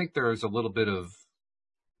 I think there's a little bit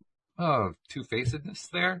of two-facedness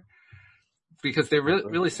there, because they're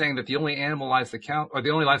really saying that the only animal lives that count, or the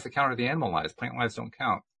only lives that count, are the animal lives. Plant lives don't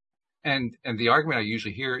count. And the argument I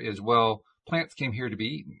usually hear is, well, plants came here to be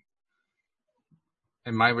eaten.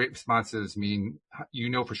 And my response is,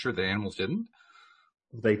 for sure the animals didn't?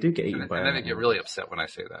 They do get eaten by animals. And then they get really upset when I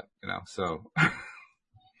say that, so.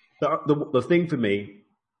 The thing for me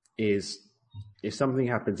is, if something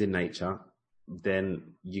happens in nature,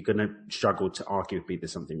 then you're going to struggle to argue with people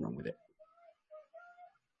there's something wrong with it.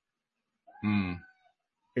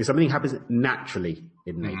 If something happens naturally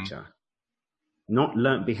in nature, not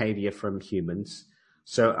learnt behavior from humans.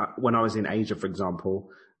 So when I was in Asia, for example,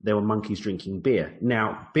 there were monkeys drinking beer.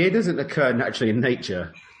 Now, beer doesn't occur naturally in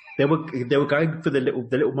nature. They were going for the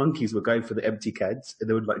little monkeys were going for the empty cans, and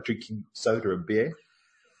they were like drinking soda and beer.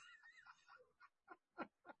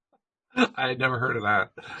 I had never heard of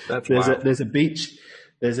that. There's a beach.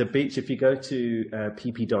 There's a beach if you go to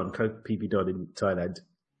PP Don, Koh PP Don in Thailand.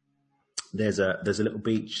 There's a little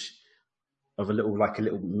beach of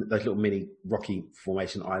little mini rocky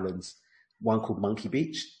formation islands. One called Monkey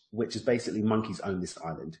Beach, which is basically monkeys own this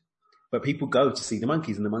island. But people go to see the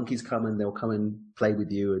monkeys, and the monkeys come and they'll come and play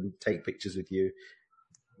with you and take pictures with you.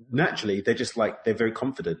 Naturally, they're very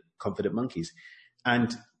confident monkeys,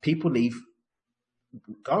 and people leave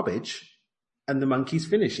garbage and the monkeys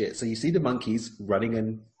finish it. So you see the monkeys running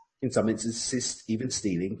and in some instances even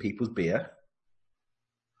stealing people's beer.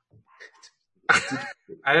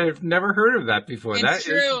 I've never heard of that before. It's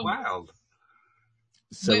true. Is wild.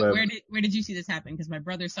 So where did you see this happen? Because my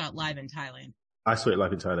brother saw it live in Thailand. I saw it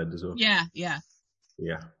live in Thailand as well. Yeah.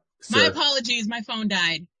 So, my apologies, my phone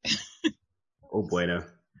died. Oh bueno.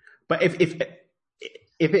 But if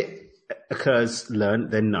it occurs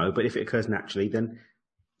learned, then no. But if it occurs naturally, then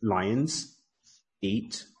lions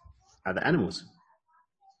eat other animals.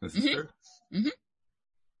 This is true. Mm-hmm.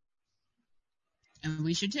 And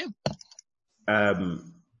we should too.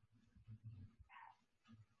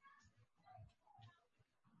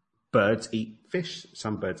 Birds eat fish.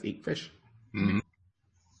 Some birds eat fish. Mm-hmm.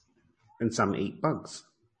 And some eat bugs.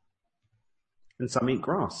 And some eat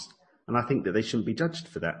grass. And I think that they shouldn't be judged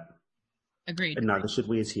for that. Agreed. And neither should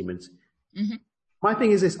we as humans. Mm-hmm. My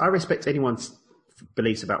thing is this: I respect anyone's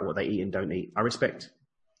beliefs about what they eat and don't eat. I respect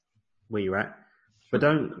where you're at, but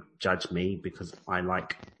don't judge me because I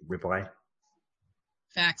like ribeye.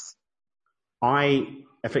 Facts. I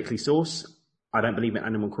ethically source. I don't believe in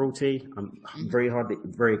animal cruelty. I'm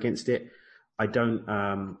very against it. I don't.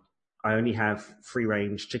 I only have free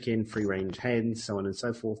range chicken, free range hens, so on and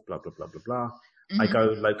so forth. Blah blah blah blah blah. Mm-hmm. I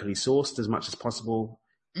go locally sourced as much as possible.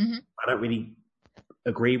 Mm-hmm. I don't really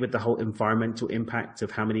agree with the whole environmental impact of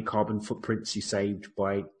how many carbon footprints you saved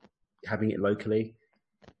by having it locally.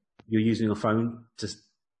 You're using a phone to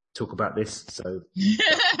talk about this, so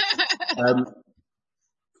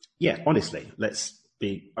yeah. Honestly, let's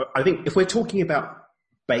be. I think if we're talking about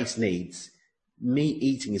base needs, me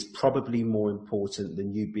eating is probably more important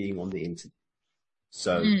than you being on the internet.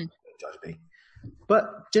 So don't judge me.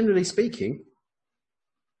 But generally speaking,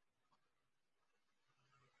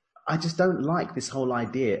 I just don't like this whole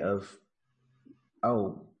idea of,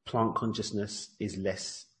 plant consciousness is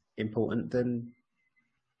less important than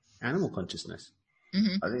animal consciousness.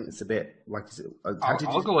 Mm-hmm. I think it's a bit like,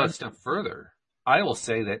 I'll go a step further. I will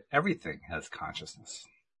say that everything has consciousness.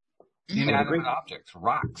 Mm-hmm. Inanimate objects,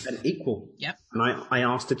 rocks. And equal. Yep. And I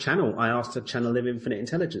asked a channel of Infinite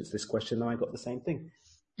Intelligence this question, and I got the same thing.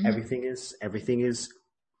 Mm-hmm. Everything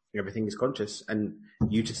is conscious, and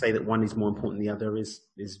you to say that one is more important than the other is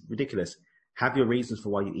ridiculous. Have your reasons for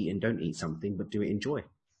why you eat and don't eat something, but do it in joy.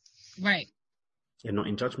 Right. And not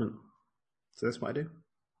in judgment. So that's what I do.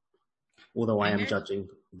 Although I am judging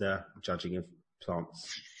of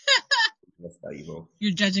plants. That's valuable.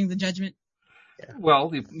 You're judging the judgment? Yeah.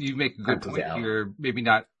 Well, you make a good point here, maybe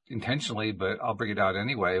not intentionally, but I'll bring it out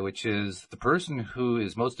anyway, which is the person who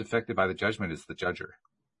is most affected by the judgment is the judger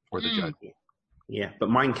or the judge. Yeah, but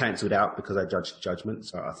mine cancelled out because I judged judgment,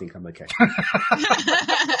 so I think I'm okay.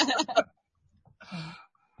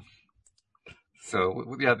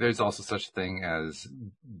 So, yeah, there's also such a thing as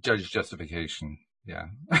judge justification. Yeah.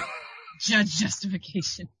 Judge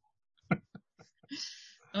justification.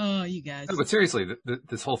 Oh, you guys. But seriously,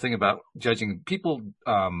 this whole thing about judging, people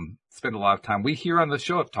spend a lot of time. We here on the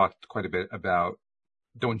show have talked quite a bit about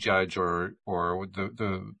don't judge or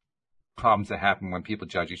the problems that happen when people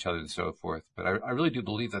judge each other and so forth. But I really do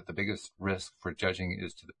believe that the biggest risk for judging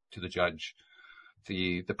is to the judge.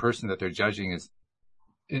 The person that they're judging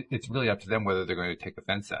it's really up to them whether they're going to take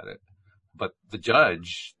offense at it. But the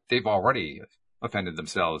judge, they've already offended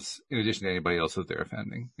themselves in addition to anybody else that they're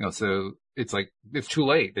offending. So it's like, it's too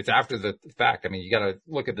late. It's after the fact. I mean, you got to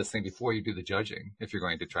look at this thing before you do the judging if you're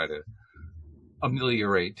going to try to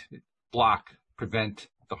ameliorate, block, prevent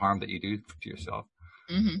the harm that you do to yourself.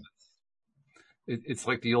 Mm-hmm. It's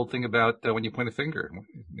like the old thing about when you point a finger,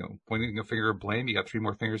 pointing a finger of blame, you got 3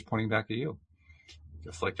 more fingers pointing back at you.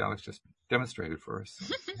 Just like Alex just demonstrated for us.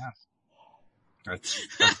 So, yeah. That's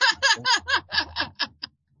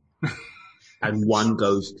And one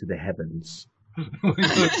goes to the heavens.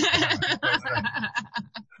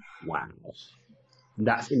 Wow.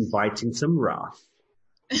 That's inviting some wrath.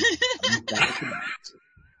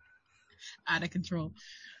 Out of control.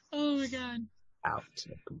 Oh my God. Out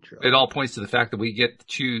of control. It all points to the fact that we get to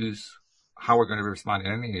choose how we're going to respond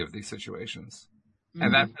in any of these situations. Mm-hmm.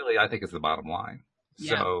 And that really, I think, is the bottom line.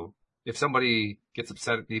 Yeah. So if somebody gets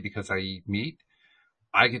upset at me because I eat meat,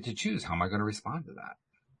 I get to choose how am I going to respond to that?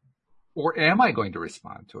 Or am I going to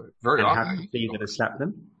respond to it? Very often. How quickly are you going to slap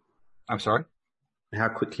them? I'm sorry? How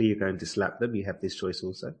quickly you're going to slap them? You have this choice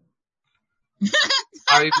also.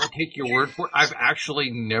 I will take your word for it. I've actually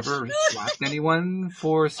never slapped anyone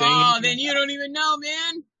for saying anything. Then you don't even know,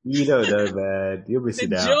 man. You don't know, man. You're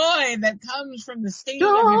missing out. The joy that comes from the state of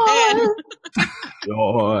your hand.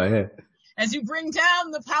 Joy. As you bring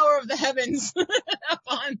down the power of the heavens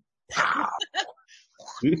upon.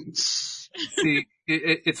 See,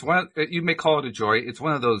 it's one. You may call it a joy. It's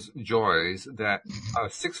one of those joys that a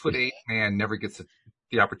 6'8" man never gets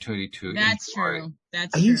the opportunity to. That's enjoy. true.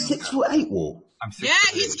 That's Are true. you 6'8", Wall? I'm 6'8".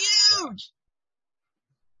 Yeah, he's huge.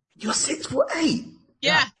 You're 6'8".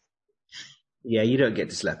 Yeah. Yeah, you don't get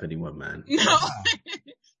to slap anyone, man. No.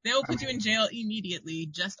 They will put you in jail immediately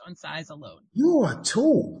just on size alone. You are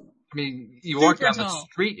tall. I mean, you walk down the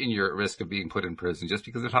street and you're at risk of being put in prison just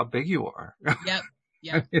because of how big you are. Yep.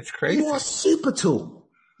 Yeah. It's crazy. You are super tall.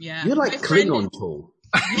 Yeah. You're like Klingon tall.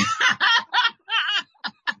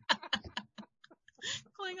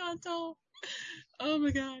 Klingon tall. Oh my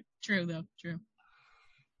God. True though. True.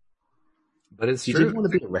 But it's you true. didn't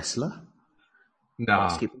want to be a wrestler?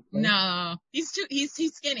 No. He's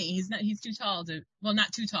skinny. He's too tall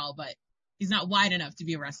not too tall, but he's not wide enough to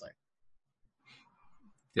be a wrestler.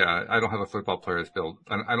 Yeah, I don't have a football player's build.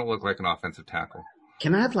 I don't look like an offensive tackle.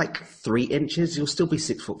 Can I have like 3 inches? You'll still be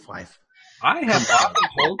 6'5". I have often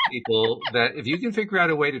told people that if you can figure out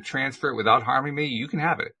a way to transfer it without harming me, you can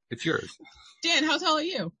have it. It's yours. Dan, how tall are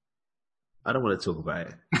you? I don't want to talk about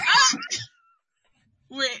it.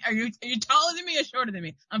 Wait, are you taller than me or shorter than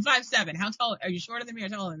me? I'm 5'7". How tall are you? Shorter than me or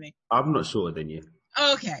taller than me? I'm not shorter than you.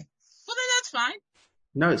 Okay. Well, then that's fine.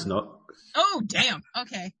 No, it's not. Oh, damn.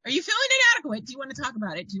 Okay. Are you feeling inadequate? Do you want to talk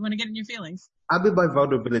about it? Do you want to get in your feelings? I'm in my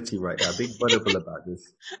vulnerability right now. I'm being vulnerable about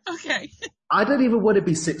this. Okay. I don't even want to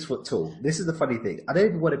be 6 foot tall. This is the funny thing. I don't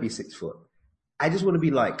even want to be 6 foot. I just want to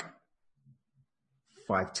be like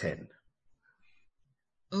 5'10".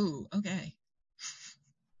 Ooh, okay.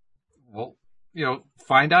 Well,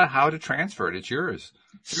 find out how to transfer it. It's yours.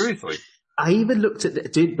 Seriously. I even looked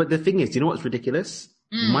at but the thing is, do you know what's ridiculous?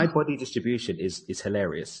 My body distribution is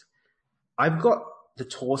hilarious. I've got the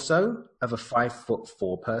torso of a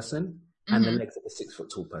 5'4" person and the legs of a 6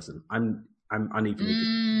 foot tall person. I'm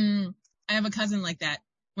unevenly. I have a cousin like that.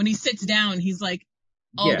 When he sits down, he's like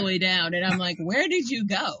all the way down, and I'm like, where did you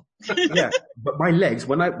go? Yeah, but my legs,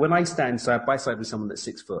 when I stand side by side with someone that's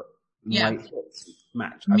 6 foot, my hips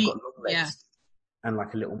match. I've got long legs and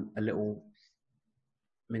like a little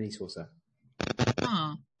mini torso.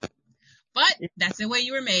 Oh. But that's the way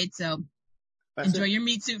you were made, so enjoy your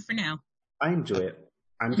meat suit for now. I enjoy it.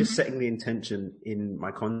 I'm just setting the intention in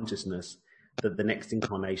my consciousness that the next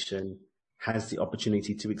incarnation has the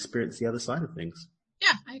opportunity to experience the other side of things.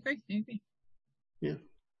 Yeah, I agree. Yeah.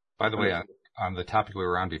 By the way, on the topic we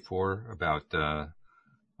were on before about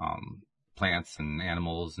plants and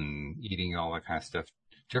animals and eating and all that kind of stuff,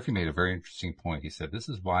 Jeffrey made a very interesting point. He said, this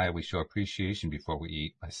is why we show appreciation before we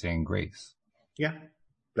eat, by saying grace. Yeah.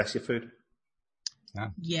 Bless your food.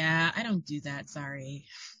 Yeah, I don't do that. Sorry.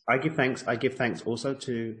 I give thanks also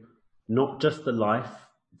to not just the life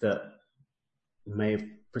that may have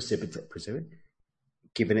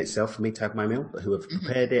given itself for me to have my meal, but whoever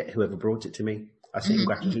prepared it, whoever brought it to me. I say in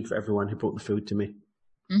gratitude for everyone who brought the food to me.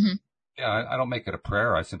 Mm-hmm. Yeah, I don't make it a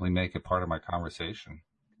prayer. I simply make it part of my conversation.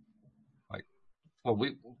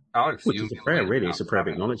 Alex, which is a prayer, really. It's a prayer of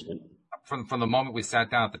acknowledgement. From the moment we sat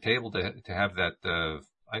down at the table to have that,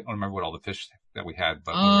 I don't remember what all the fish that we had,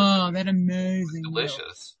 but that amazing,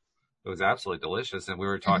 delicious. It was absolutely delicious, and we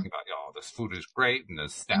were talking about, this food is great, and the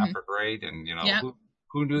staff are great, and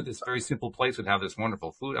Who knew this very simple place would have this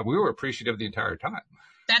wonderful food? And we were appreciative the entire time.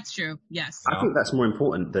 That's true. Yes. I think that's more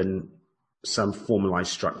important than some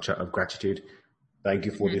formalized structure of gratitude. Thank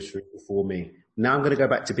you for this food for me. Now I'm going to go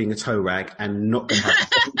back to being a toe rag and not going to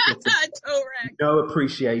have toe rag. No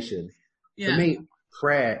appreciation. Yeah. For me,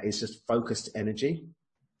 prayer is just focused energy.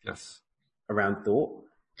 Yes. Around thought.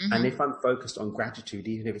 Mm-hmm. And if I'm focused on gratitude,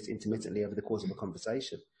 even if it's intermittently over the course of a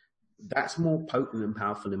conversation, that's more potent and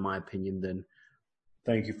powerful in my opinion than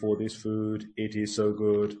thank you for this food. It is so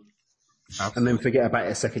good. Absolutely. And then forget about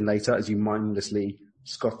it a second later as you mindlessly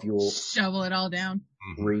scoff your shovel it all down.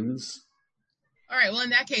 Greens. All right. Well, in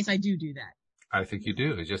that case, I do that. I think you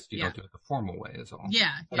do. It's just you don't do it the formal way is all.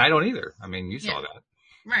 Yeah. And I don't either. I mean, you saw that.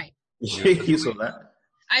 Right. You saw that.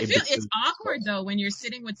 I feel it's awkward though when you're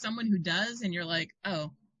sitting with someone who does and you're like,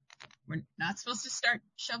 oh, we're not supposed to start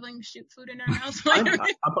shoveling food in our mouths. I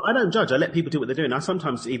don't judge. I let people do what they're doing. I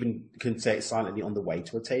sometimes even can say it silently on the way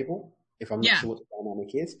to a table if I'm not sure what the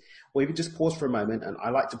dynamic is. Or even just pause for a moment. And I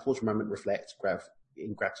like to pause for a moment, reflect,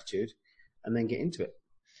 in gratitude, and then get into it.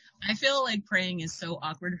 I feel like praying is so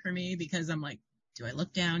awkward for me because I'm like, do I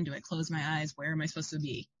look down? Do I close my eyes? Where am I supposed to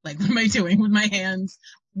be? Like, what am I doing with my hands?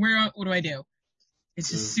 What do I do? It's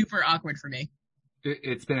just super awkward for me.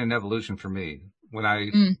 It's been an evolution for me. When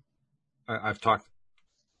I've talked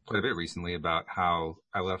quite a bit recently about how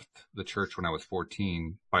I left the church when I was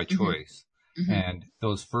 14 by choice. Mm-hmm. And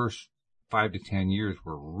those first 5 to 10 years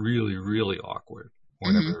were really, really awkward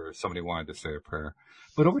whenever somebody wanted to say a prayer.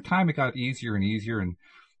 But over time, it got easier and easier. And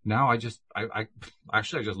now I just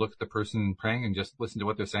look at the person praying and just listen to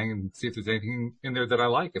what they're saying and see if there's anything in there that I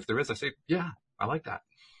like. If there is, I say, yeah, I like that.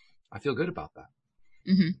 I feel good about that.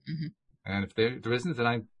 Mm-hmm, mm-hmm. And if there isn't, then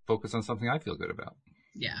I focus on something I feel good about.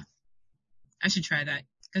 Yeah. I should try that.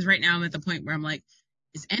 Because right now I'm at the point where I'm like,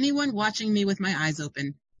 is anyone watching me with my eyes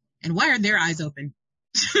open? And why are their eyes open?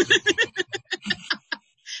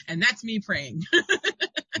 And that's me praying.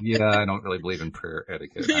 Yeah, I don't really believe in prayer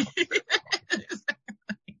etiquette.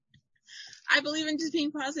 I believe in just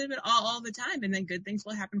being positive all the time, and then good things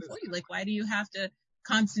will happen for you. Like, why do you have to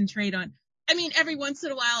concentrate on? I mean, every once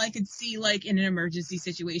in a while, I could see, like, in an emergency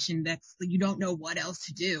situation that's you don't know what else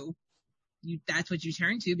to do. That's what you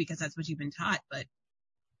turn to because that's what you've been taught, but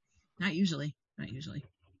not usually. Not usually.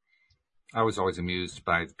 I was always amused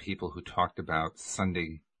by the people who talked about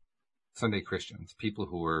Sunday Christians, people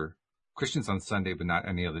who were Christians on Sunday, but not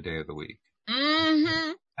any other day of the week.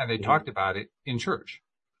 Mm-hmm. And they talked about it in church.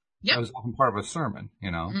 Yep. That was often part of a sermon,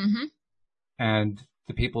 Mm-hmm. And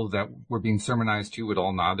the people that were being sermonized to would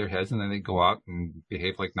all nod their heads, and then they'd go out and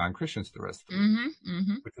behave like non-Christians the rest of the week. Mm-hmm.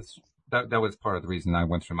 Mm-hmm. Which is, that was part of the reason I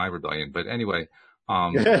went through my rebellion. But anyway,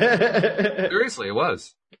 seriously, it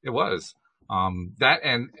was. That,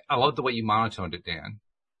 and I love the way you monotoned it, Dan.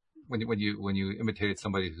 When you imitated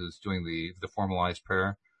somebody who's doing the formalized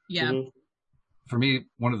prayer. Yeah. Mm-hmm. For me,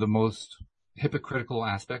 one of the most hypocritical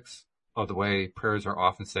aspects of the way prayers are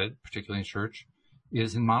often said, particularly in church,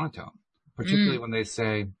 is in monotone. Particularly when they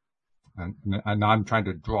say, and I'm trying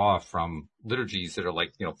to draw from liturgies that are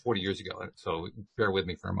like, 40 years ago. So bear with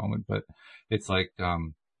me for a moment, but it's like,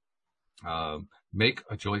 make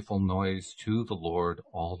a joyful noise to the Lord,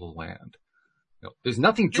 all the land. There's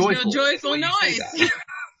nothing joyful. There's no joyful noise.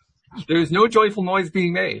 There's no joyful noise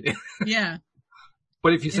being made. Yeah.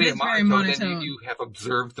 But if you say it monotone, then you have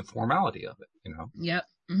observed the formality of it, Yep.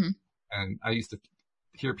 Mm-hmm. And I used to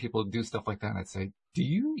hear people do stuff like that, and I'd say, do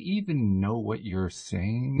you even know what you're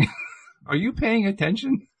saying? Are you paying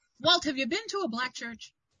attention? Walt, have you been to a black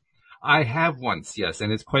church? I have once, yes,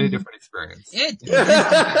 and it's quite a different experience. It is.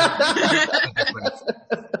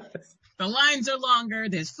 The lines are longer.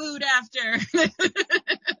 There's food after.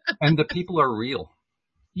 And the people are real.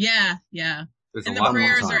 Yeah, yeah. There's and a the lot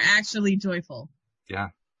prayers more are actually joyful. Yeah.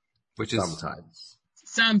 Which is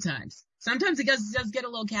Sometimes. Sometimes it does get a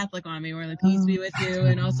little Catholic on me, where the peace be with you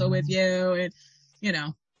and also with you, and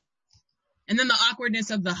And then the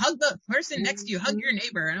awkwardness of hug the person next to you, hug your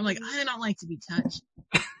neighbor, and I'm like, I don't like to be touched.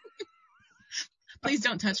 Please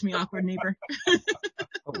don't touch me, awkward neighbor.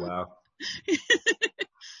 Oh wow.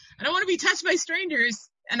 I don't want to be touched by strangers,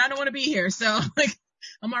 and I don't want to be here, so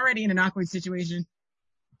I'm already in an awkward situation.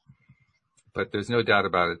 But there's no doubt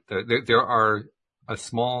about it. There are a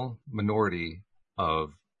small minority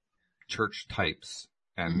of church types,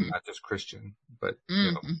 and not just Christian, but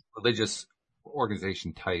religious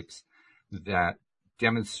organization types that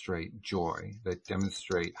demonstrate joy, that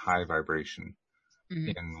demonstrate high vibration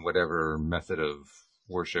in whatever method of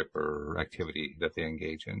worship or activity that they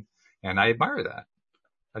engage in. And I admire that.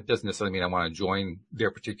 That doesn't necessarily mean I want to join their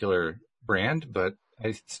particular brand, but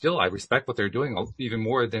I respect what they're doing even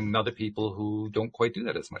more than other people who don't quite do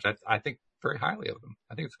that as much. I think very highly of them.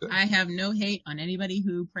 I think it's good. I have no hate on anybody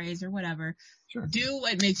who prays or whatever. Sure. Do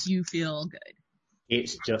what makes you feel good.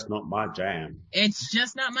 It's just not my jam. It's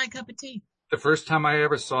just not my cup of tea. The first time I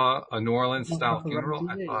ever saw a New Orleans style funeral,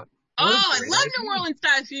 I thought, I love New Orleans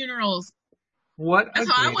style funerals. what? That's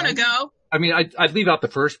how I want to go. I mean, I'd leave out the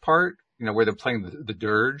first part, where they're playing the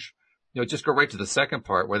dirge. Just go right to the second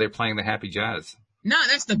part where they're playing the happy jazz. No,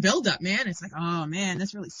 that's the build-up, man. It's like, oh, man,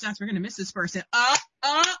 this really sucks. We're going to miss this person.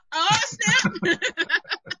 Snap.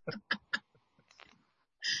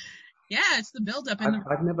 Yeah, it's the build-up.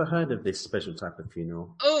 I've never heard of this special type of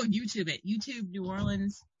funeral. Oh, YouTube it. YouTube New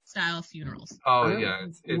Orleans style funerals. Oh, yeah.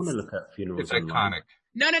 I want to look at funerals. It's iconic.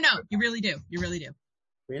 No. You really do. You really do.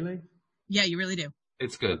 Really? Yeah, you really do.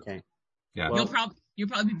 It's good. Okay. Yeah. You'll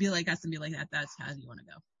probably be like us and be like that. That's how you want to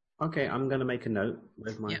go. Okay, I'm going to make a note.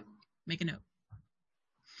 Where's my... Yeah, make a note.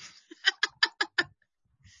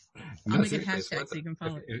 I'll make a hashtag so you can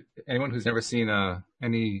follow it. Anyone who's never seen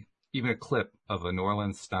even a clip of a New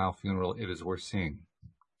Orleans style funeral, it is worth seeing.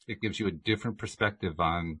 It gives you a different perspective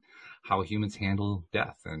on how humans handle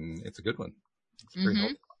death, and it's a good one. It's very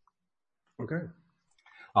helpful. Okay.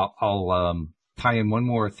 I'll tie in one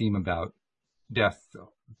more theme about death,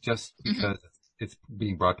 just because it's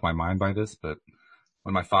being brought to my mind by this. But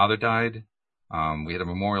when my father died, we had a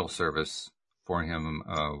memorial service for him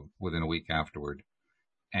within a week afterward.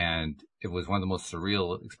 And it was one of the most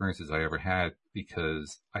surreal experiences I ever had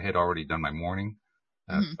because I had already done my mourning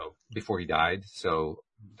so before he died. So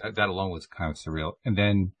that alone was kind of surreal. And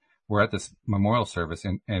then we're at this memorial service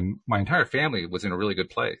and my entire family was in a really good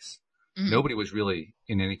place. Nobody was really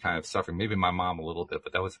in any kind of suffering. Maybe my mom a little bit,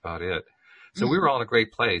 but that was about it. So we were all in a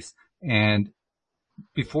great place. And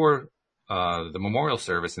before the memorial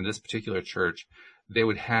service in this particular church, they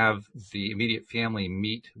would have the immediate family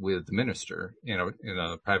meet with the minister in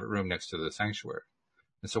a private room next to the sanctuary.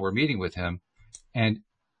 And so we're meeting with him and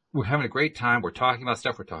we're having a great time. We're talking about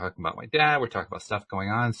stuff. We're talking about my dad. We're talking about stuff going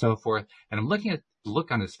on and so forth. And I'm looking at the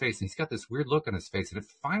look on his face and he's got this weird look on his face. And it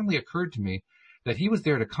finally occurred to me that he was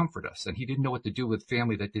there to comfort us and he didn't know what to do with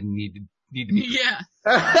family that didn't need to be. Yeah.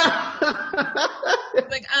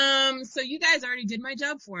 Like, so you guys already did my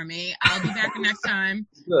job for me. I'll be back next time.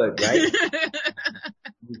 Good, right?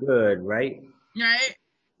 Good, right? Right?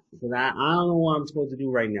 Because I don't know what I'm supposed to do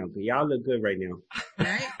right now. Because y'all look good right now.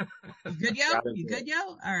 Right? You good, yo? You good, yo?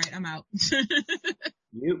 All right, I'm out.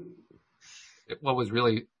 Yep. What was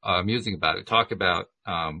really amusing about it, talk about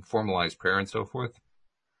formalized prayer and so forth.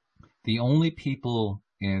 The only people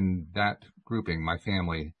in that grouping, my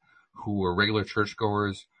family, who were regular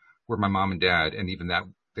churchgoers were my mom and dad, and even that,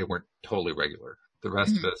 they weren't totally regular. The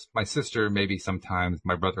rest of us, my sister maybe sometimes,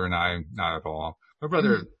 my brother and I, not at all. My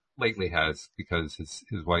brother lately has, because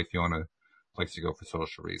his wife, Fiona, likes to go for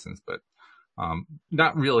social reasons, but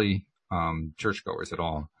not really churchgoers at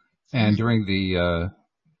all. And during the,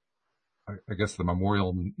 I guess the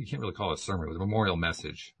memorial, you can't really call it a sermon, it was a memorial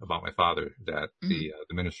message about my father that the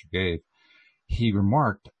minister gave. He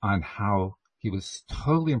remarked on how he was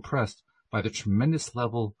totally impressed by the tremendous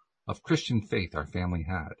level of Christian faith our family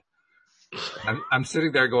had. I'm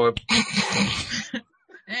sitting there going,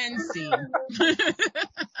 and see.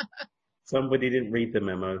 Somebody didn't read the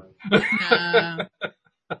memo. But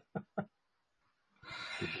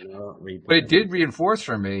it did reinforce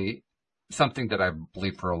for me something that I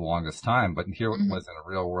believed for the longest time, but here it was in a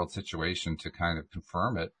real world situation to kind of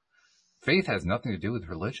confirm it. Faith has nothing to do with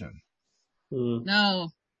religion.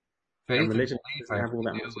 No. Faith and religion belief have to do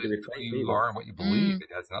with who you are and what you believe. It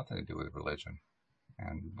has nothing to do with religion.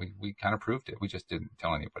 And we kind of proved it. We just didn't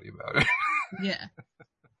tell anybody about it. Yeah.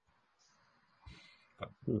 But,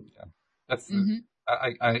 yeah. That's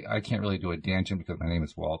I can't really do a tangent because my name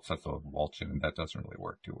is Walt, so that's a Walchin, and that doesn't really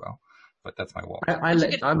work too well. But that's my Walt.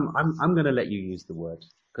 I'm going to let you use the word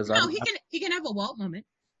because he can have a Walt moment.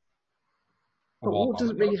 But Walt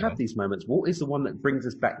doesn't really have these moments. Walt is the one that brings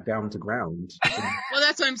us back down to ground. Well,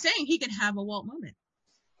 that's what I'm saying. He can have a Walt moment.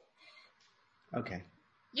 Okay.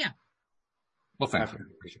 Yeah. Well, thank you.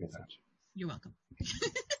 Appreciate that. You're welcome.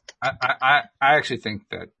 I actually think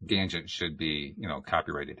that tangent should be,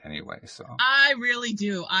 copyrighted anyway. So I really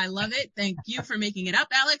do. I love it. Thank you for making it up,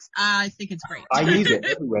 Alex. I think it's great. I use it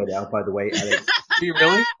everywhere now, by the way, Alex. Do you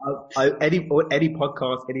really? Any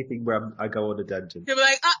podcast, anything where I go on a tangent. You'll be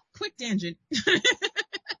like, quick tangent. I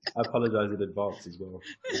apologize in advance as well.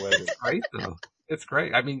 It's great though. It's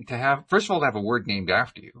great. I mean, first of all, to have a word named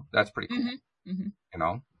after you, that's pretty cool.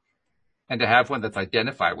 And to have one that's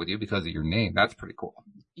identified with you because of your name, that's pretty cool.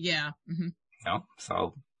 Yeah.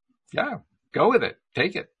 So yeah, go with it.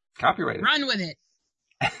 Take it. Copyright it. Run with it.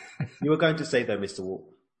 You were going to say though, Mr. Walt.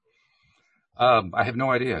 I have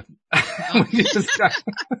no idea. That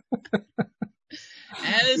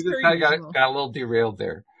is per usual. Got a little derailed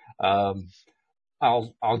there. I'll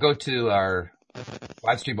go to our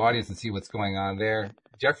live stream audience and see what's going on there.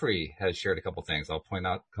 Jeffrey has shared a couple things. I'll point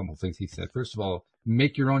out a couple things he said. First of all,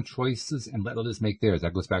 make your own choices and let others make theirs.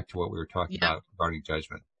 That goes back to what we were talking about regarding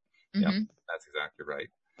judgment. Mm-hmm. Yeah, that's exactly right.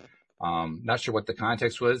 Not sure what the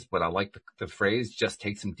context was, but I like the phrase, just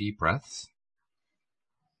take some deep breaths.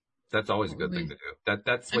 That's always a good thing to do.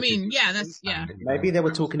 That's what Maybe they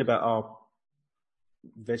were talking about our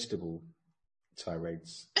vegetable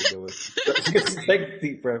tirades. Take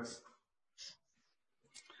deep breaths.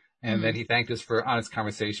 And then he thanked us for honest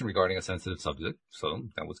conversation regarding a sensitive subject. So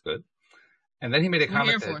that was good. And then he made a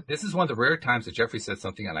comment that this is one of the rare times that Jeffrey said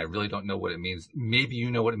something and I really don't know what it means. Maybe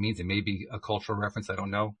you know what it means. It may be a cultural reference. I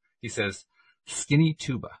don't know. He says, skinny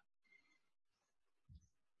tuba.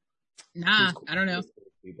 Nah, I don't know.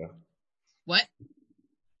 What?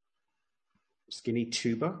 Skinny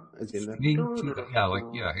tuba? As in skinny tuba.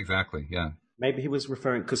 Yeah, exactly. Yeah. Maybe he was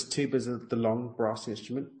referring, because tubas are the long brass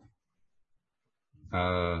instrument.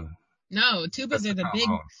 No, tubas are the big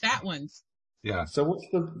fat ones. Yeah. So what's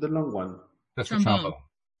the long one? That's trombone.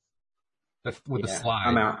 That's with the slide.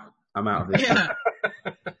 I'm out of this. Yeah.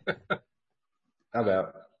 How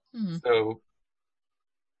about?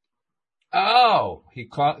 So, he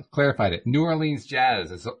clarified it. New Orleans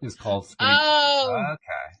jazz is called skinny. Oh.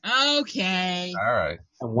 Okay. All right.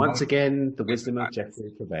 And once again, the wisdom of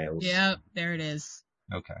Jeffrey prevails. Yep, there it is.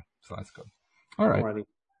 Okay, so that's good. All right. Alrighty.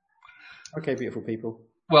 Okay, beautiful people.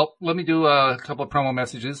 Well, let me do a couple of promo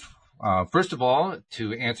messages. First of all,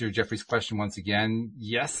 to answer Jeffrey's question once again,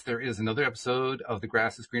 yes, there is another episode of The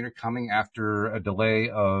Grass is Greener coming after a delay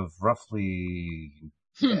of roughly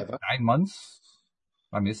 9 months.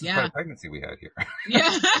 I mean, this is quite a pregnancy we had here.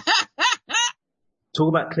 Yeah. Talk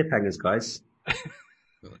about cliffhangers, guys.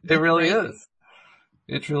 It really is.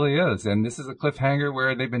 It really is. And this is a cliffhanger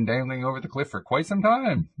where they've been dangling over the cliff for quite some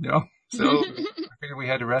time, So I figured we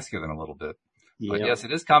had to rescue them a little bit. But yes,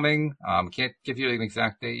 it is coming. Can't give you an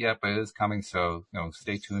exact date yet, but it is coming. So,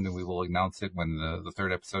 stay tuned and we will announce it when the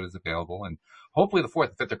third episode is available. And hopefully the fourth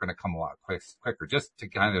and fifth are going to come a lot quicker. Just to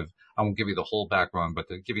I won't give you the whole background, but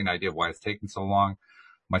to give you an idea of why it's taking so long.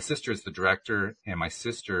 My sister is the director, and my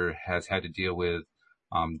sister has had to deal with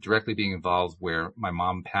directly being involved where my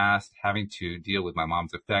mom passed, having to deal with my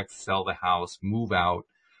mom's effects, sell the house, move out,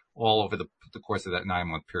 all over the course of that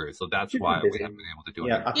 9-month period. So that's why we haven't been able to do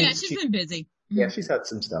it. Yeah, she's been busy. Yeah, she's had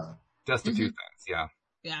some stuff. Just a few things, yeah.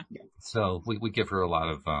 Yeah. So we give her a lot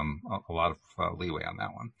of leeway on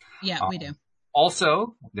that one. Yeah, we do.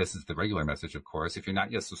 Also, this is the regular message, of course. If you're not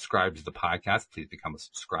yet subscribed to the podcast, please become a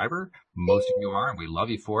subscriber. Most of you are, and we love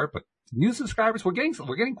you for it. But new subscribers, we're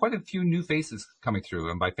getting quite a few new faces coming through.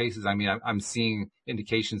 And by faces, I mean I'm seeing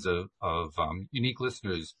indications of unique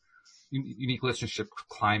listenership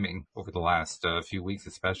climbing over the last few weeks,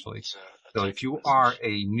 especially. So if you are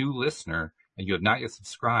a new listener and you have not yet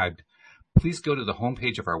subscribed, please go to the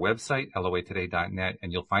homepage of our website, loatoday.net,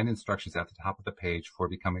 and you'll find instructions at the top of the page for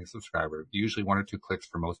becoming a subscriber. Usually 1 or 2 clicks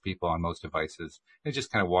for most people on most devices. It just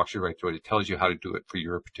kind of walks you right through it. It tells you how to do it for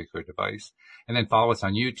your particular device. And then follow us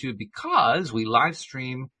on YouTube because we live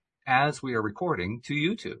stream as we are recording to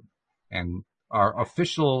YouTube. And our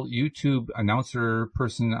official YouTube announcer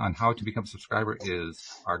person on how to become a subscriber is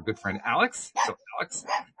our good friend Alex. So Alex,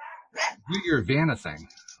 do your Vanna thing.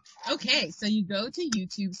 Okay, so you go to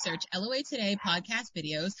YouTube, search LOA Today podcast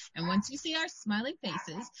videos, and once you see our smiling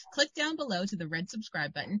faces, click down below to the red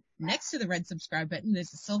subscribe button. Next to the red subscribe button,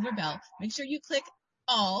 there's a silver bell. Make sure you click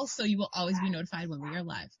all so you will always be notified when we are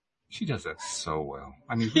live. She does that so well.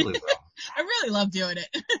 I mean, really well. I really love doing it.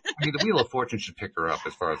 I mean, the Wheel of Fortune should pick her up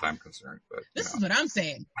as far as I'm concerned. But this is what I'm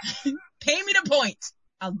saying. Pay me the point.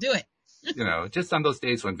 I'll do it. Just on those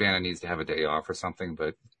days when Vanna needs to have a day off or something,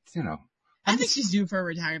 but, I think she's due for a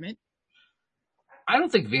retirement. I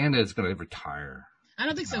don't think Vanna is going to retire. I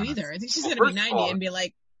don't think so either. I think she's going to be 90 and be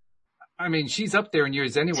like... I mean, she's up there in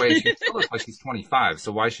years anyway. She still looks like she's 25,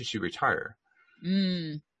 so why should she retire? I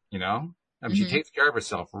mean, she takes care of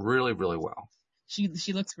herself really, really well. She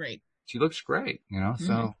looks great. She looks great,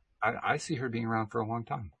 so I see her being around for a long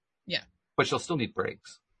time. Yeah. But she'll still need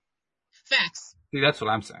breaks. Facts. See, that's what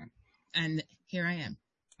I'm saying. And here I am.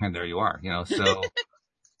 And there you are, so...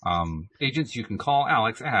 agents, you can call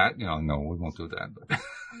Alex at, no, we won't do that.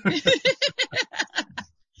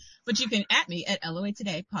 But you can at me at LOA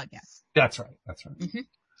Today podcast. That's right. Mm-hmm.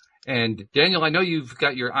 And Daniel, I know you've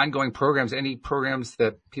got your ongoing programs. Any programs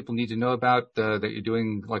that people need to know about that you're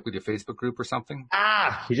doing, like with your Facebook group or something?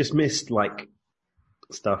 You just missed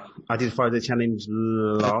stuff. I did Friday the challenge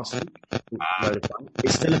last week. Load of fun.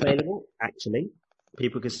 It's still available, actually.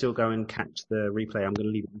 People can still go and catch the replay. I'm going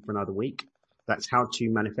to leave it for another week. That's how to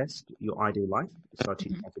manifest your ideal life. So I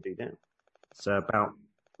teach you how to do that. So about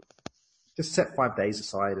just set 5 days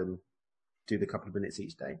aside and do the couple of minutes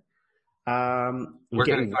each day. Where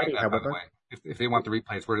can they find that, by the way? If they want the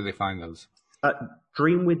replays, where do they find those?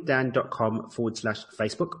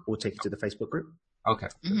 dreamwithdan.com/Facebook, or take you to the Facebook group. Okay.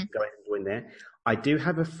 So go ahead and join there. I do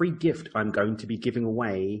have a free gift I'm going to be giving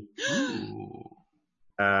away.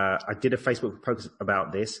 I did a Facebook post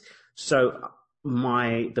about this. So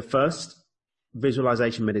the first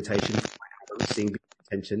visualization meditation for my album, Seeing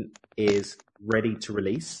Attention, is ready to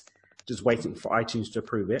release. Just waiting for iTunes to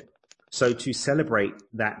approve it. So to celebrate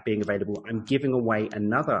that being available, I'm giving away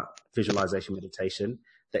another visualization meditation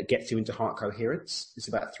that gets you into heart coherence. It's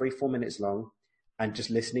about 3-4 minutes long, and just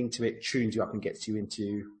listening to it tunes you up and gets you out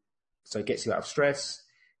of stress,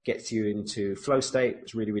 gets you into flow state.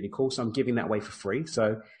 It's really, really cool. So I'm giving that away for free.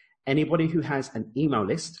 So anybody who has an email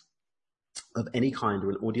list of any kind or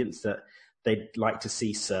an audience that they'd like to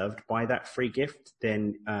see served by that free gift,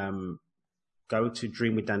 then go to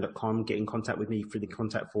dreamwithdan.com, get in contact with me through the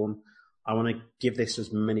contact form. I want to give this to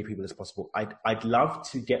as many people as possible. I'd love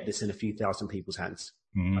to get this in a few thousand people's hands.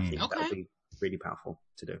 I think that would be really powerful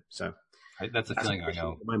to do. So that's a feeling I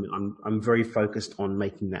know. At the moment, I'm very focused on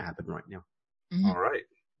making that happen right now. All right.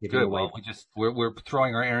 Good. Well, we're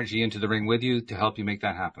throwing our energy into the ring with you to help you make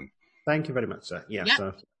that happen. Thank you very much, sir. Yeah.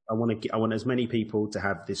 So I want as many people to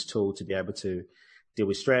have this tool to be able to deal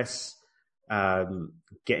with stress,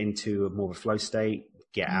 get into more of a flow state,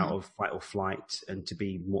 get out of fight or flight, and to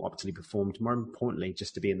be more optimally performed. More importantly,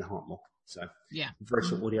 just to be in the heart more. So very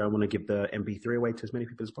short audio. I want to give the MP3 away to as many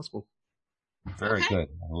people as possible. Very good.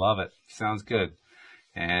 I love it. Sounds good.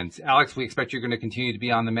 And Alex, we expect you're going to continue to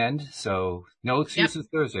be on the mend. So no excuses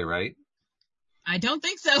Thursday, right? I don't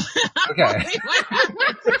think so. Okay.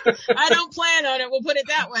 I don't plan on it. We'll put it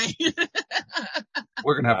that way.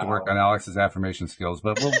 We're going to have to work on Alex's affirmation skills,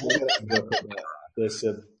 but we'll There's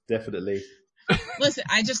definitely. Listen,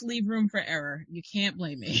 I just leave room for error. You can't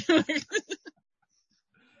blame me.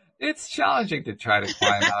 It's challenging to try to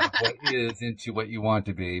climb out of what is into what you want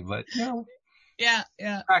to be, but Yeah.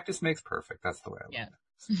 Practice makes perfect. That's the way I look at it.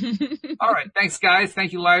 All right. Thanks, guys.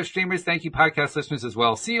 Thank you, live streamers. Thank you, podcast listeners as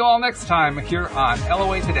well. See you all next time here on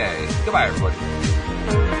LOA Today. Goodbye, everybody.